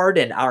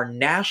pardon our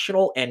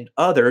national and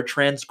other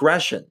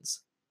transgressions,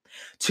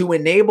 to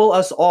enable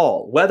us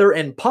all, whether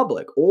in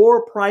public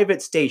or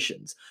private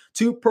stations,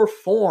 to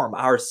perform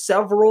our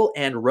several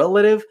and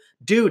relative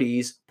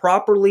duties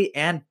properly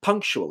and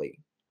punctually,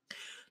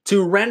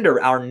 to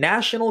render our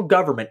national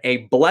government a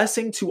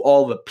blessing to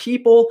all the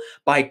people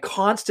by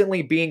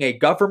constantly being a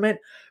government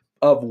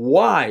of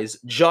wise,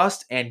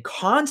 just, and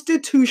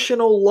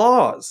constitutional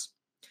laws,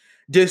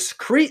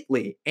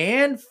 discreetly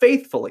and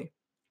faithfully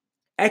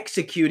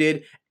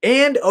executed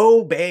and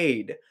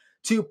obeyed,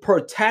 to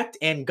protect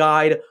and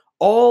guide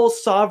all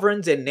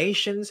sovereigns and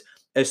nations,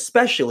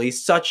 especially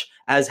such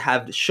as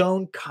have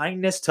shown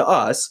kindness to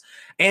us,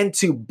 and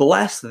to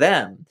bless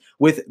them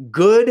with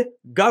good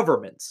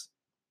governments,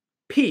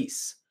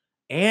 peace,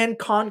 and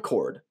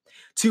concord,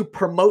 to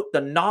promote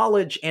the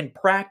knowledge and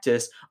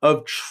practice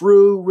of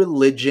true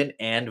religion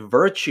and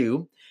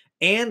virtue,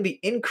 and the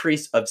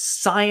increase of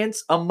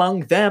science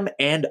among them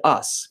and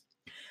us,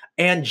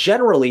 and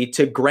generally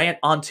to grant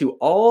unto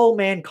all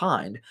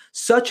mankind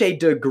such a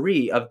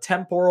degree of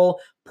temporal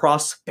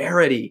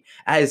prosperity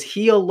as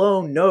He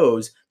alone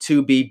knows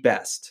to be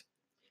best.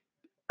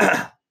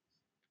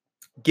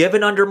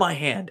 Given under my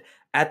hand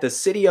at the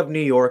city of New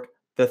York,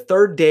 the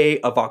 3rd day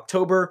of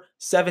October,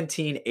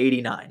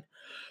 1789.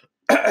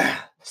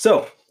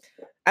 So,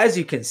 as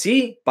you can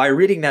see by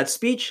reading that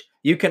speech,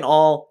 you can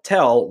all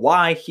tell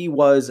why he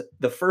was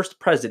the first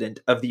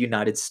president of the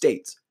United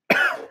States.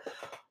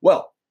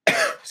 Well,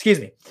 excuse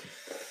me.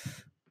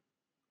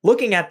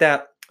 Looking at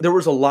that, there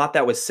was a lot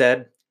that was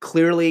said.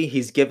 Clearly,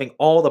 he's giving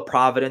all the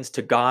providence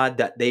to God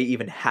that they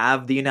even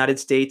have the United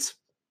States.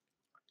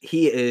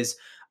 He is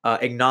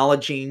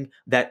acknowledging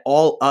that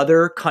all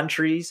other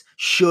countries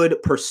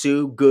should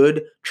pursue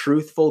good,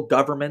 truthful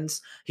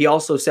governments. He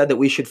also said that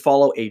we should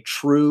follow a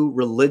true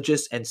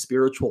religious and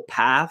spiritual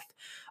path.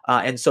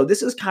 And so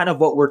this is kind of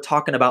what we're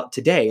talking about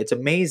today. It's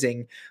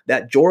amazing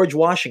that George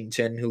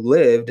Washington, who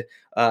lived,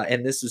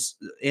 and this is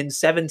in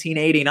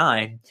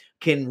 1789,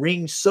 can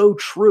ring so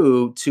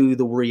true to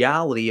the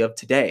reality of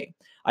today.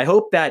 I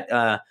hope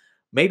that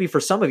maybe for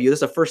some of you, this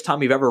is the first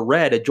time you've ever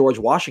read a George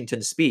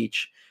Washington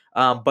speech.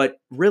 But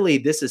really,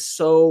 this is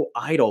so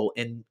idle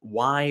in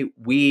why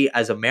we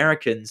as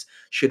Americans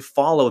should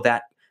follow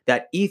that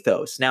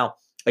ethos. Now,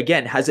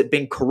 again, has it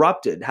been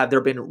corrupted? Have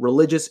there been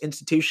religious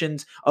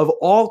institutions of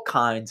all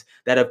kinds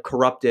that have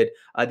corrupted?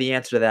 The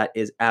answer to that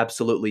is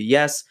absolutely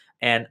yes.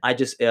 And I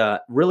just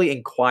really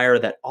inquire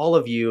that all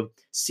of you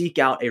seek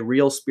out a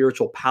real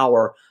spiritual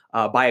power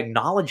by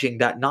acknowledging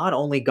that not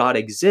only God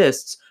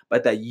exists,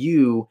 but that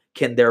you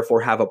can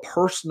therefore have a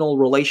personal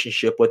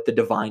relationship with the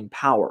divine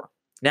power.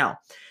 Now,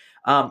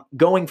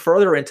 going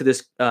further into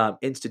this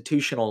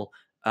institutional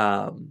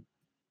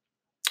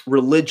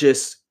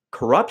religious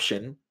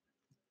corruption,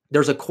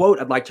 there's a quote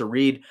I'd like to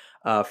read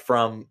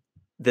from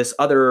this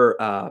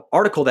other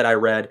article that I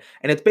read,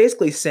 and it's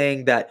basically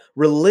saying that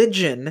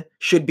religion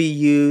should be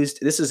used,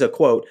 this is a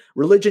quote,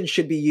 religion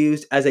should be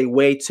used as a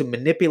way to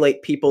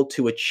manipulate people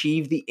to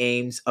achieve the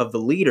aims of the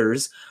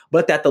leaders,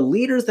 but that the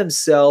leaders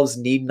themselves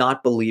need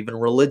not believe in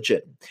religion.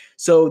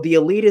 So the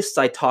elitists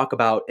I talk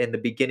about in the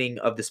beginning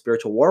of the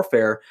spiritual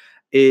warfare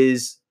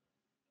they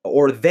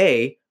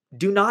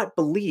do not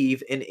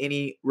believe in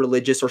any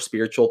religious or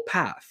spiritual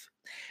path.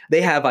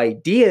 They have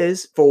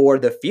ideas for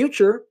the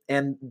future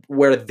and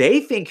where they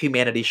think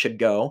humanity should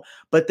go,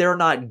 but they're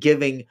not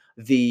giving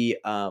the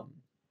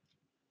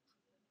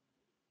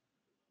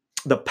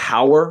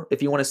power,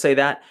 if you want to say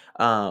that,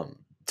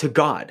 to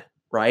God,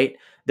 right?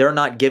 They're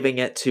not giving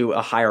it to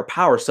a higher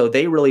power. So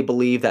they really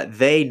believe that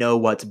they know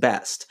what's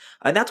best.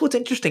 And that's what's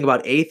interesting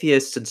about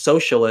atheists and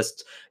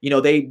socialists.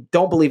 They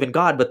don't believe in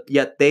God, but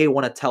yet they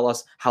want to tell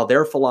us how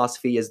their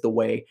philosophy is the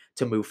way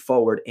to move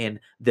forward in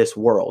this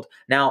world.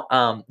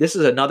 Now, this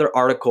is another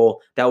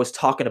article that was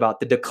talking about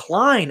the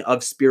decline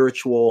of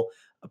spiritual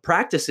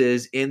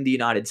practices in the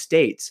United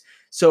States.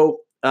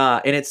 So,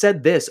 and it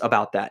said this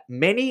about that.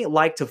 Many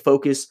like to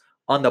focus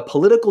on the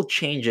political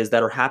changes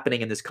that are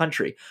happening in this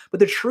country. But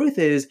the truth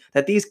is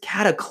that these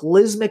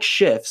cataclysmic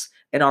shifts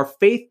in our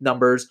faith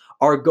numbers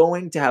are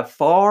going to have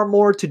far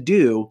more to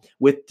do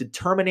with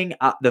determining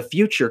the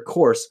future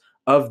course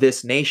of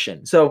this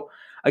nation. So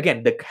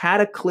again, the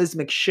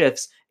cataclysmic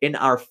shifts in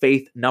our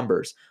faith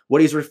numbers.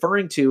 What he's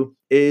referring to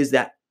is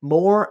that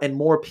more and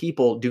more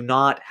people do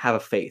not have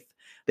a faith.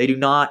 They do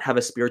not have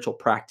a spiritual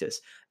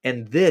practice.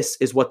 And this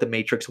is what the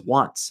Matrix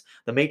wants.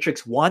 The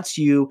Matrix wants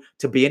you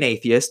to be an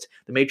atheist.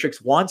 The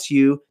Matrix wants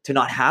you to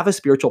not have a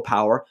spiritual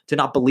power, to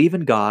not believe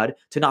in God,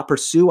 to not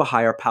pursue a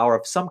higher power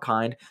of some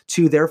kind,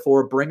 to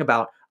therefore bring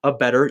about a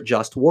better,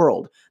 just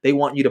world. They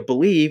want you to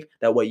believe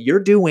that what you're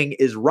doing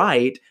is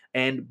right,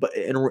 but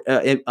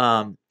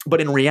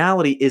in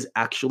reality is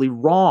actually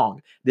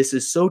wrong. This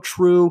is so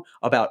true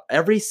about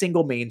every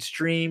single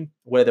mainstream,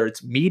 whether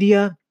it's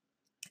media,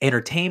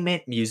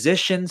 entertainment,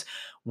 musicians.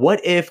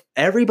 What if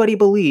everybody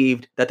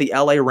believed that the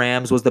LA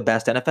Rams was the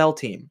best NFL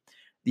team?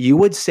 You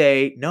would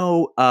say,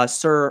 no,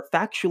 sir,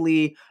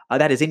 factually,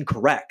 that is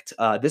incorrect.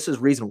 This is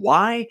reason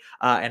why,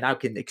 and I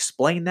can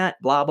explain that,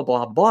 blah, blah,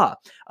 blah, blah.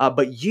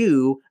 But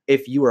you,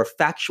 if you are a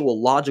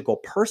factual, logical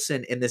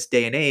person in this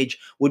day and age,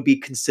 would be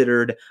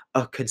considered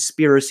a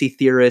conspiracy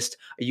theorist.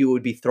 You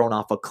would be thrown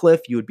off a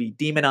cliff. You would be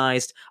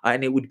demonized.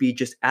 And it would be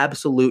just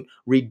absolute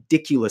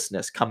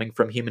ridiculousness coming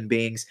from human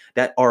beings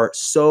that are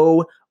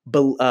so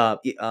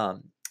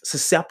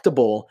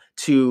susceptible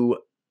to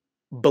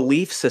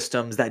belief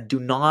systems that do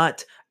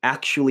not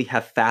actually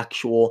have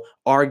factual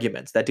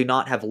arguments, that do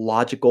not have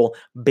logical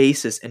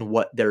basis in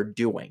what they're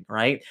doing,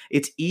 right?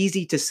 It's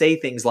easy to say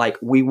things like,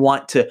 we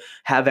want to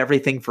have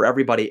everything for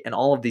everybody and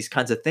all of these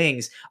kinds of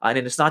things. And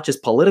it's not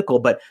just political,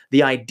 but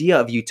the idea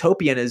of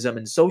utopianism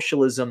and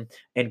socialism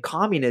and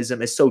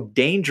communism is so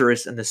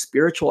dangerous in the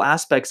spiritual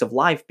aspects of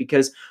life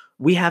because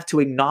we have to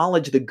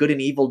acknowledge the good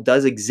and evil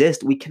does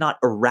exist. We cannot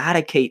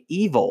eradicate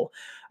evil.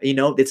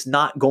 It's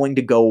not going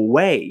to go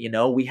away.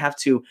 We have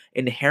to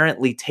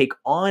inherently take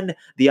on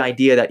the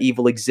idea that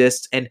evil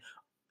exists and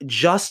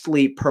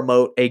justly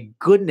promote a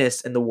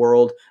goodness in the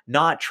world,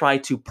 not try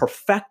to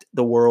perfect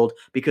the world,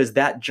 because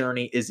that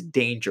journey is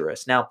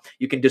dangerous. Now,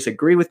 you can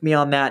disagree with me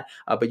on that,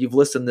 but you've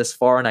listened this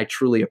far, and I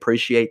truly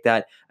appreciate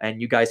that.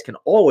 And you guys can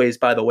always,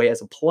 by the way,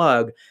 as a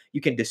plug, you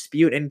can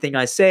dispute anything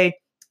I say.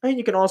 And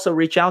you can also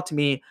reach out to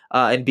me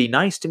and be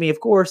nice to me,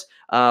 of course,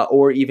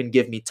 or even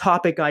give me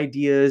topic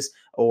ideas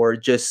or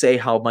just say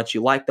how much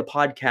you like the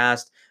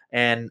podcast.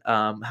 and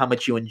how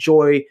much you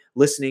enjoy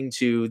listening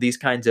to these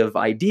kinds of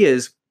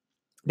ideas,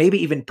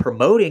 maybe even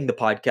promoting the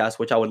podcast,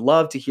 which I would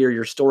love to hear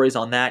your stories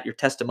on that, your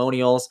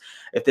testimonials,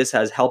 if this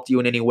has helped you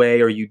in any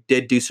way or you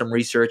did do some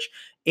research,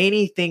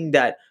 anything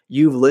that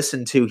you've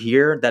listened to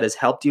here that has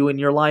helped you in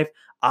your life,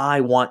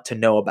 I want to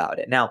know about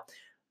it. Now,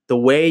 the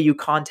way you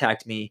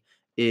contact me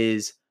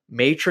is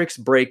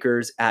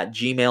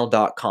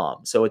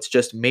matrixbreakers@gmail.com. So it's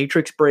just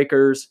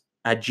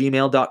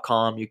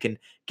matrixbreakers@gmail.com. You can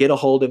get a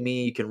hold of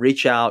me. You can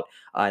reach out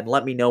and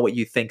let me know what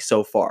you think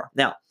so far.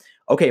 Now,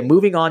 okay,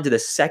 moving on to the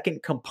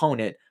second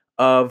component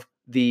of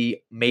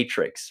the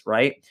matrix,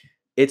 right?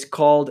 It's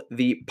called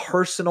the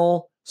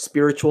personal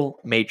spiritual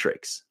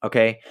matrix.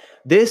 Okay.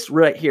 This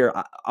right here,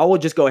 I will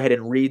just go ahead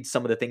and read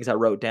some of the things I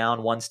wrote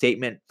down. One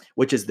statement,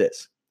 which is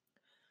this: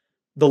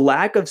 the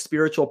lack of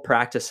spiritual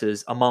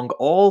practices among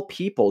all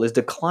people is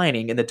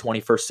declining in the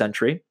 21st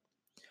century.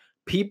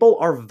 People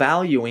are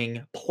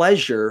valuing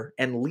pleasure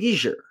and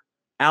leisure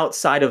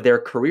outside of their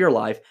career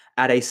life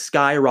at a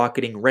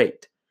skyrocketing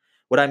rate.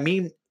 What I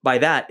mean by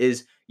that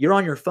is you're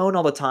on your phone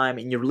all the time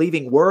and you're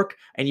leaving work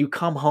and you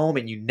come home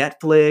and you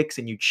Netflix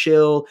and you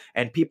chill,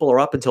 and people are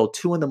up until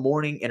 2 in the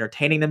morning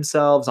entertaining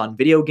themselves on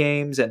video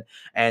games and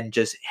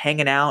just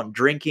hanging out and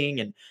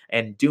drinking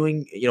and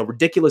doing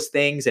ridiculous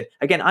things. And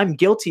again, I'm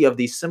guilty of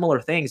these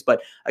similar things,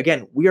 but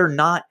again, we are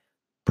not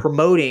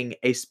promoting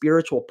a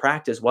spiritual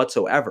practice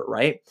whatsoever,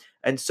 right?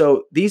 And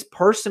so these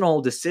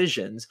personal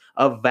decisions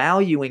of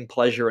valuing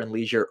pleasure and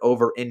leisure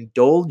over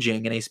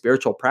indulging in a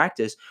spiritual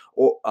practice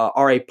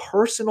are a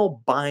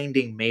personal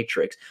binding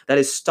matrix that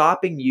is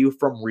stopping you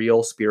from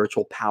real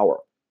spiritual power.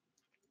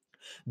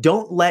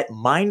 Don't let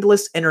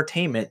mindless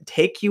entertainment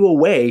take you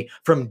away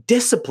from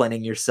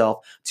disciplining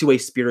yourself to a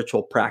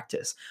spiritual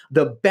practice.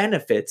 The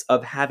benefits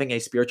of having a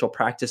spiritual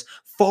practice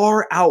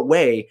far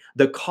outweigh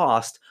the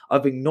cost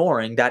of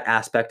ignoring that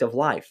aspect of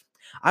life.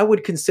 I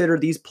would consider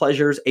these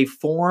pleasures a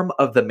form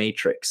of the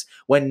matrix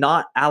when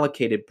not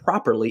allocated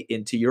properly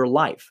into your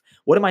life.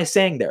 What am I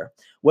saying there?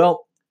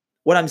 Well,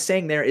 what I'm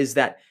saying there is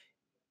that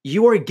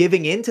you are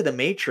giving into the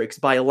matrix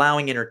by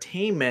allowing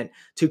entertainment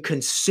to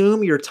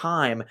consume your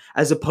time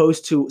as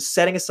opposed to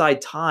setting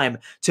aside time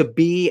to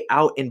be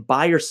out and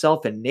by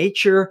yourself in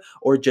nature,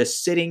 or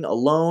just sitting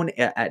alone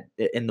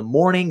in the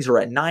mornings or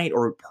at night,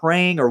 or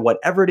praying, or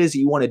whatever it is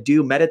you want to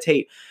do,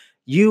 meditate.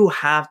 You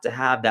have to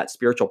have that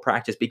spiritual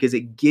practice because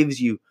it gives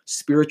you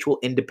spiritual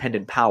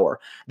independent power,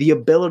 the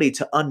ability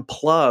to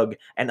unplug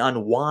and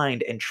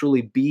unwind and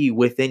truly be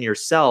within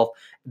yourself.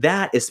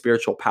 That is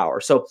spiritual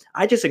power. So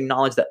I just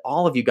acknowledge that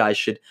all of you guys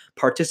should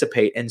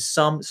participate in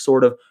some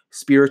sort of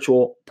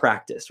spiritual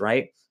practice,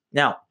 right?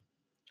 Now,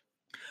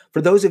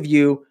 for those of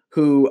you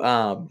who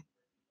are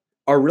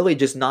really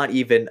just not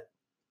even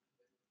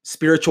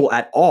spiritual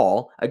at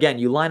all, again,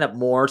 you line up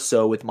more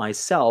so with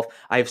myself.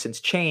 I have since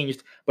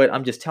changed, but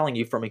I'm just telling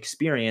you from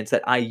experience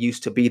that I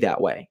used to be that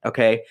way.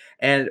 Okay.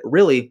 And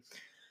really,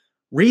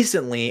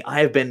 recently, I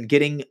have been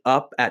getting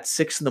up at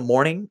 6 in the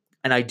morning,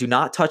 and I do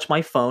not touch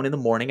my phone in the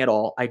morning at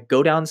all. I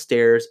go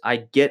downstairs, I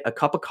get a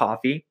cup of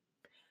coffee,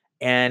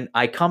 and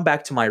I come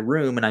back to my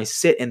room and I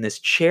sit in this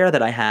chair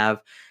that I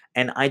have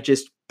and I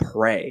just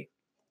pray.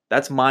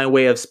 That's my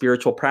way of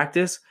spiritual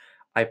practice.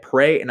 I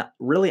pray, and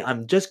really,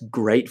 I'm just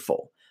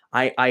grateful.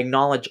 I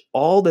acknowledge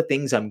all the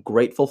things I'm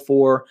grateful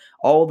for,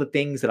 all the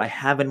things that I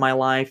have in my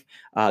life,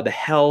 the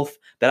health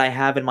that I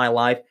have in my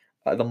life,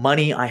 the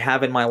money I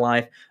have in my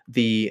life,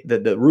 the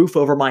roof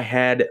over my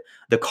head,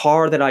 the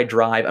car that I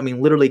drive. I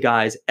mean, literally,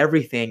 guys,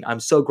 everything I'm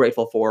so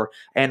grateful for.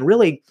 And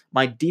really,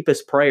 my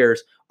deepest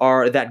prayers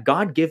are that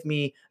God give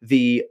me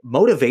the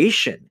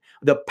motivation,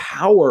 the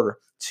power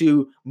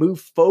to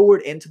move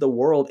forward into the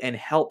world and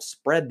help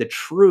spread the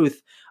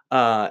truth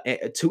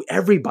to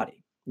everybody.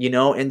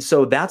 And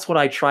so that's what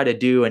I try to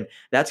do. And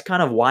that's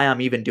kind of why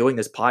I'm even doing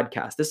this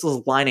podcast. This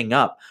is lining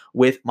up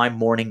with my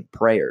morning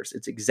prayers.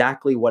 It's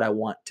exactly what I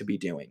want to be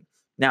doing.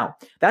 Now,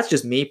 that's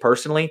just me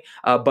personally,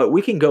 but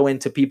we can go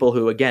into people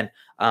who, again,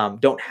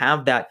 don't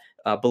have that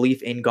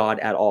belief in God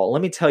at all.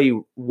 Let me tell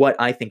you what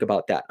I think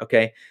about that,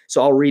 okay?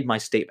 So I'll read my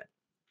statement.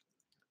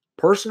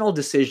 Personal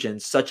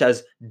decisions, such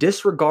as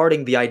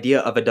disregarding the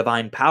idea of a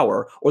divine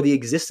power or the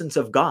existence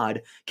of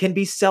God, can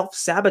be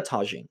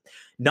self-sabotaging.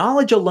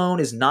 Knowledge alone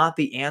is not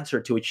the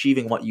answer to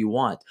achieving what you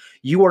want.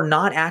 You are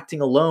not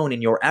acting alone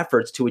in your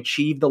efforts to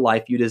achieve the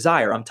life you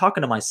desire. I'm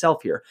talking to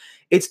myself here.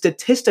 It's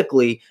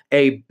statistically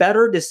a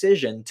better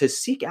decision to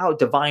seek out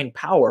divine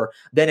power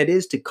than it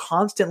is to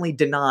constantly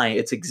deny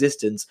its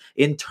existence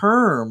in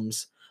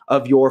terms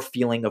of your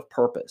feeling of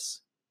purpose.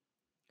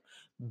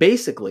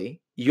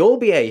 Basically, you'll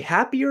be a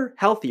happier,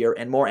 healthier,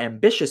 and more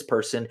ambitious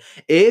person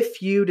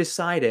if you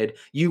decided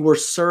you were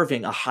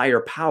serving a higher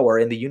power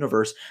in the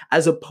universe,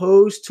 as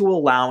opposed to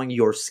allowing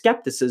your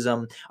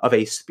skepticism of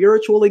a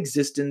spiritual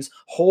existence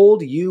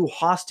hold you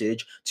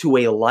hostage to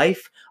a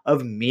life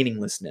of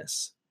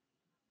meaninglessness.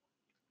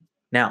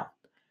 Now,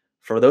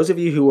 for those of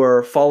you who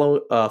are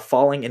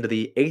falling into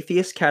the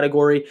atheist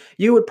category,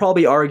 you would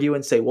probably argue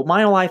and say, well,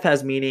 my life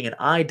has meaning and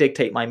I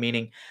dictate my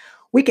meaning.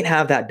 we can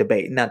have that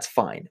debate and that's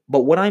fine.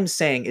 But what I'm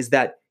saying is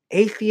that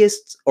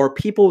atheists or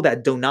people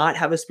that do not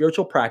have a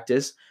spiritual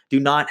practice, do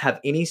not have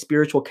any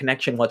spiritual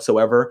connection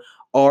whatsoever,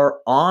 are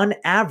on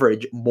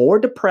average more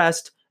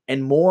depressed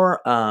and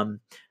more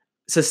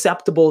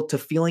susceptible to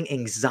feeling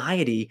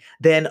anxiety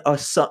than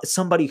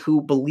somebody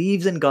who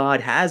believes in God,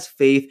 has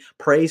faith,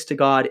 prays to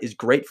God, is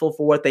grateful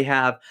for what they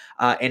have,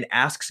 and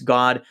asks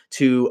God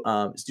to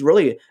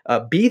really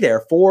be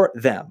there for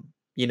them,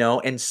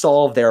 and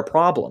solve their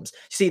problems.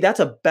 See,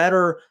 that's a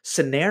better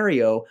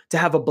scenario to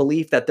have a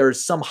belief that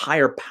there's some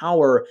higher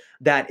power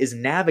that is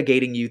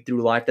navigating you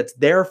through life, that's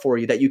there for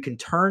you, that you can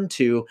turn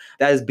to,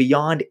 that is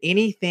beyond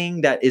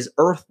anything that is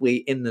earthly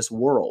in this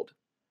world.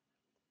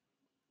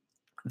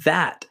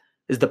 That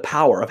is the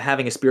power of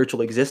having a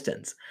spiritual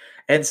existence.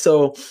 And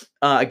so,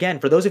 again,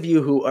 for those of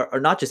you who are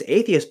not just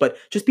atheists, but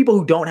just people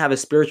who don't have a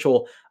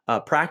spiritual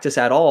practice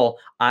at all,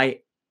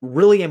 I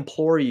really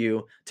implore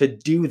you to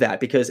do that,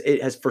 because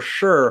it has for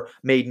sure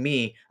made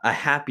me a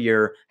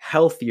happier,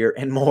 healthier,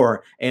 and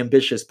more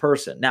ambitious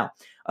person. Now,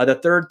 the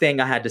third thing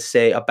I had to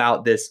say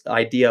about this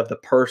idea of the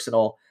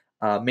personal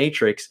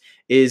matrix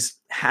is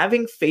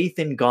having faith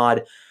in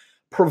God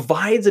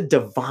provides a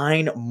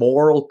divine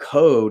moral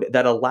code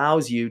that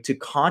allows you to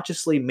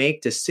consciously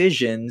make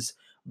decisions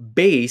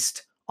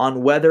based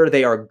on whether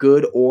they are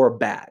good or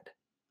bad.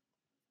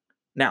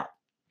 Now,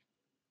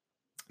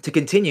 to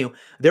continue,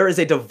 there is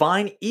a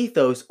divine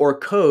ethos or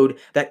code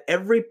that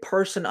every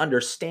person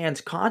understands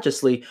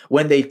consciously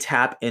when they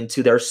tap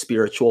into their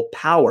spiritual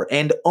power,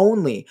 and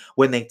only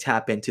when they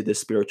tap into this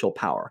spiritual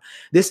power.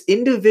 This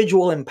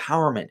individual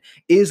empowerment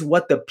is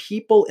what the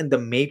people in the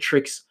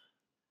Matrix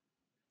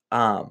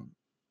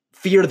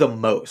fear the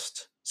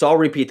most. So I'll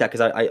repeat that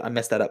because I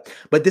messed that up.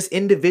 But this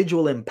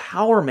individual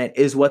empowerment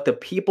is what the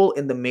people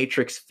in the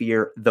Matrix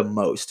fear the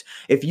most.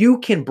 If you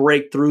can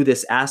break through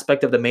this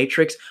aspect of the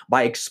Matrix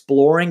by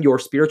exploring your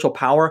spiritual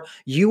power,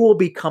 you will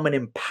become an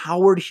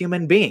empowered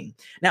human being.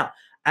 Now,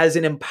 as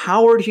an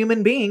empowered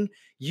human being,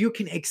 you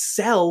can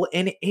excel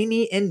in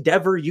any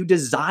endeavor you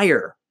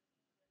desire.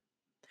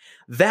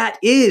 That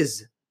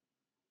is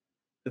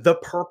the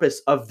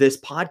purpose of this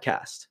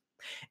podcast.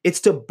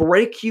 It's to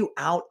break you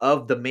out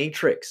of the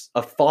matrix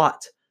of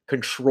thought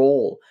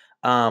control,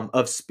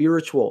 of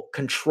spiritual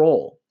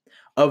control,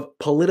 of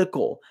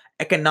political,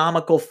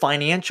 economical,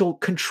 financial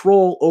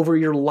control over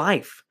your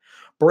life.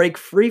 Break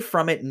free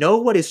from it, know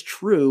what is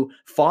true,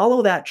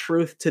 follow that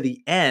truth to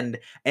the end,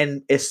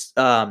 and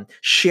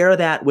share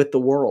that with the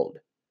world.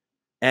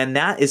 And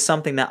that is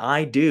something that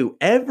I do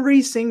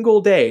every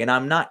single day, and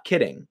I'm not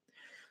kidding.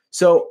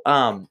 So,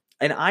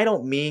 and I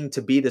don't mean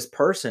to be this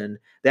person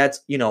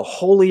that's,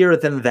 holier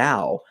than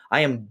thou.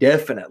 I am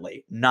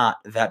definitely not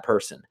that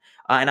person.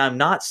 And I'm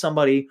not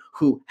somebody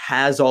who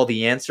has all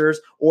the answers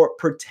or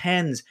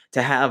pretends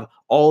to have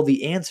all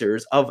the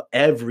answers of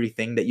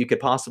everything that you could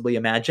possibly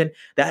imagine.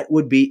 That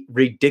would be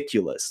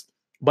ridiculous.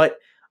 But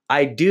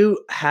I do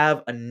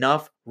have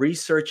enough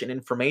research and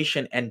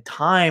information and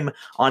time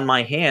on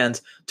my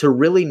hands to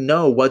really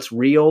know what's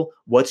real,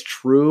 what's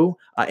true,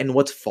 and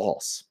what's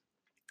false,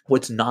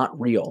 what's not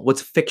real,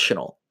 what's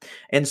fictional.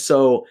 And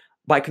so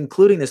by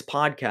concluding this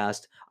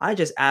podcast, I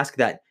just ask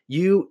that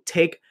you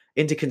take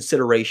into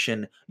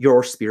consideration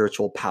your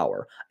spiritual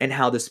power and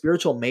how the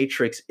spiritual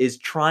matrix is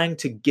trying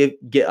to get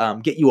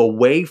you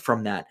away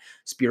from that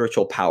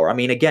spiritual power. I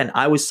mean, again,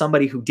 I was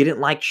somebody who didn't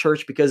like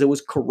church because it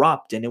was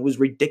corrupt and it was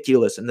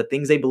ridiculous and the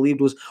things they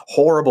believed was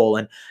horrible,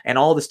 and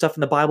all the stuff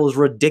in the Bible is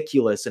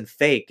ridiculous and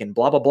fake and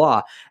blah blah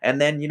blah. And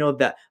then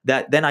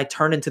then I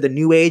turned into the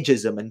New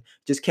Ageism and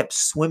just kept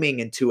swimming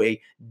into a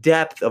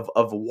depth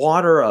of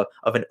water, of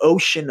an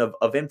ocean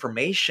of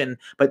information,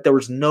 but there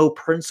was no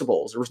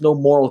principles, there was no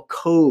moral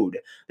code,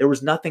 there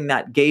was nothing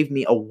that gave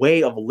me a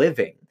way of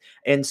living.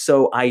 And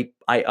so I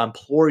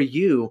implore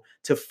you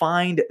to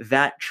find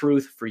that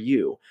truth for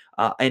you,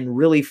 and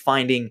really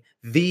finding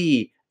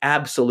the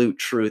absolute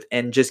truth,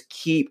 and just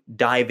keep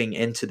diving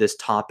into this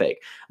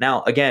topic.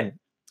 Now, again,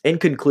 in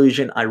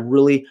conclusion, I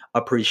really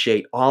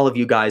appreciate all of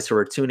you guys who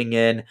are tuning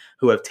in,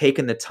 who have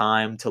taken the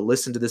time to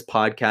listen to this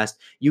podcast.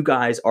 You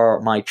guys are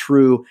my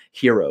true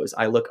heroes.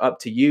 I look up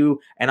to you,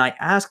 and I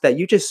ask that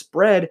you just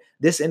spread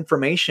this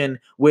information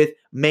with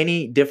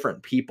many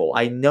different people.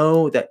 I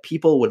know that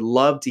people would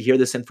love to hear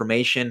this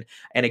information.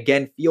 And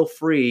again, feel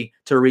free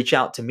to reach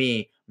out to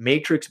me,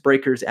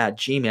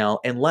 matrixbreakers@gmail.com,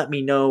 and let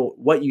me know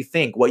what you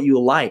think, what you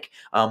like,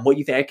 what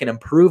you think I can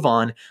improve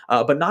on.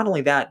 But not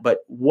only that,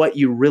 but what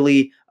you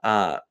really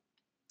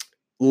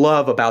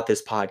love about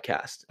this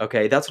podcast.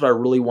 Okay, that's what I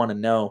really want to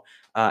know.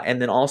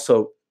 And then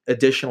also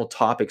additional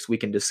topics we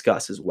can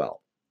discuss as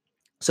well.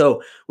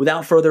 So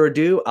without further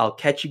ado, I'll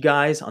catch you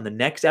guys on the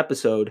next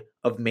episode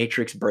of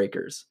Matrix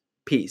Breakers.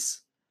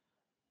 Peace.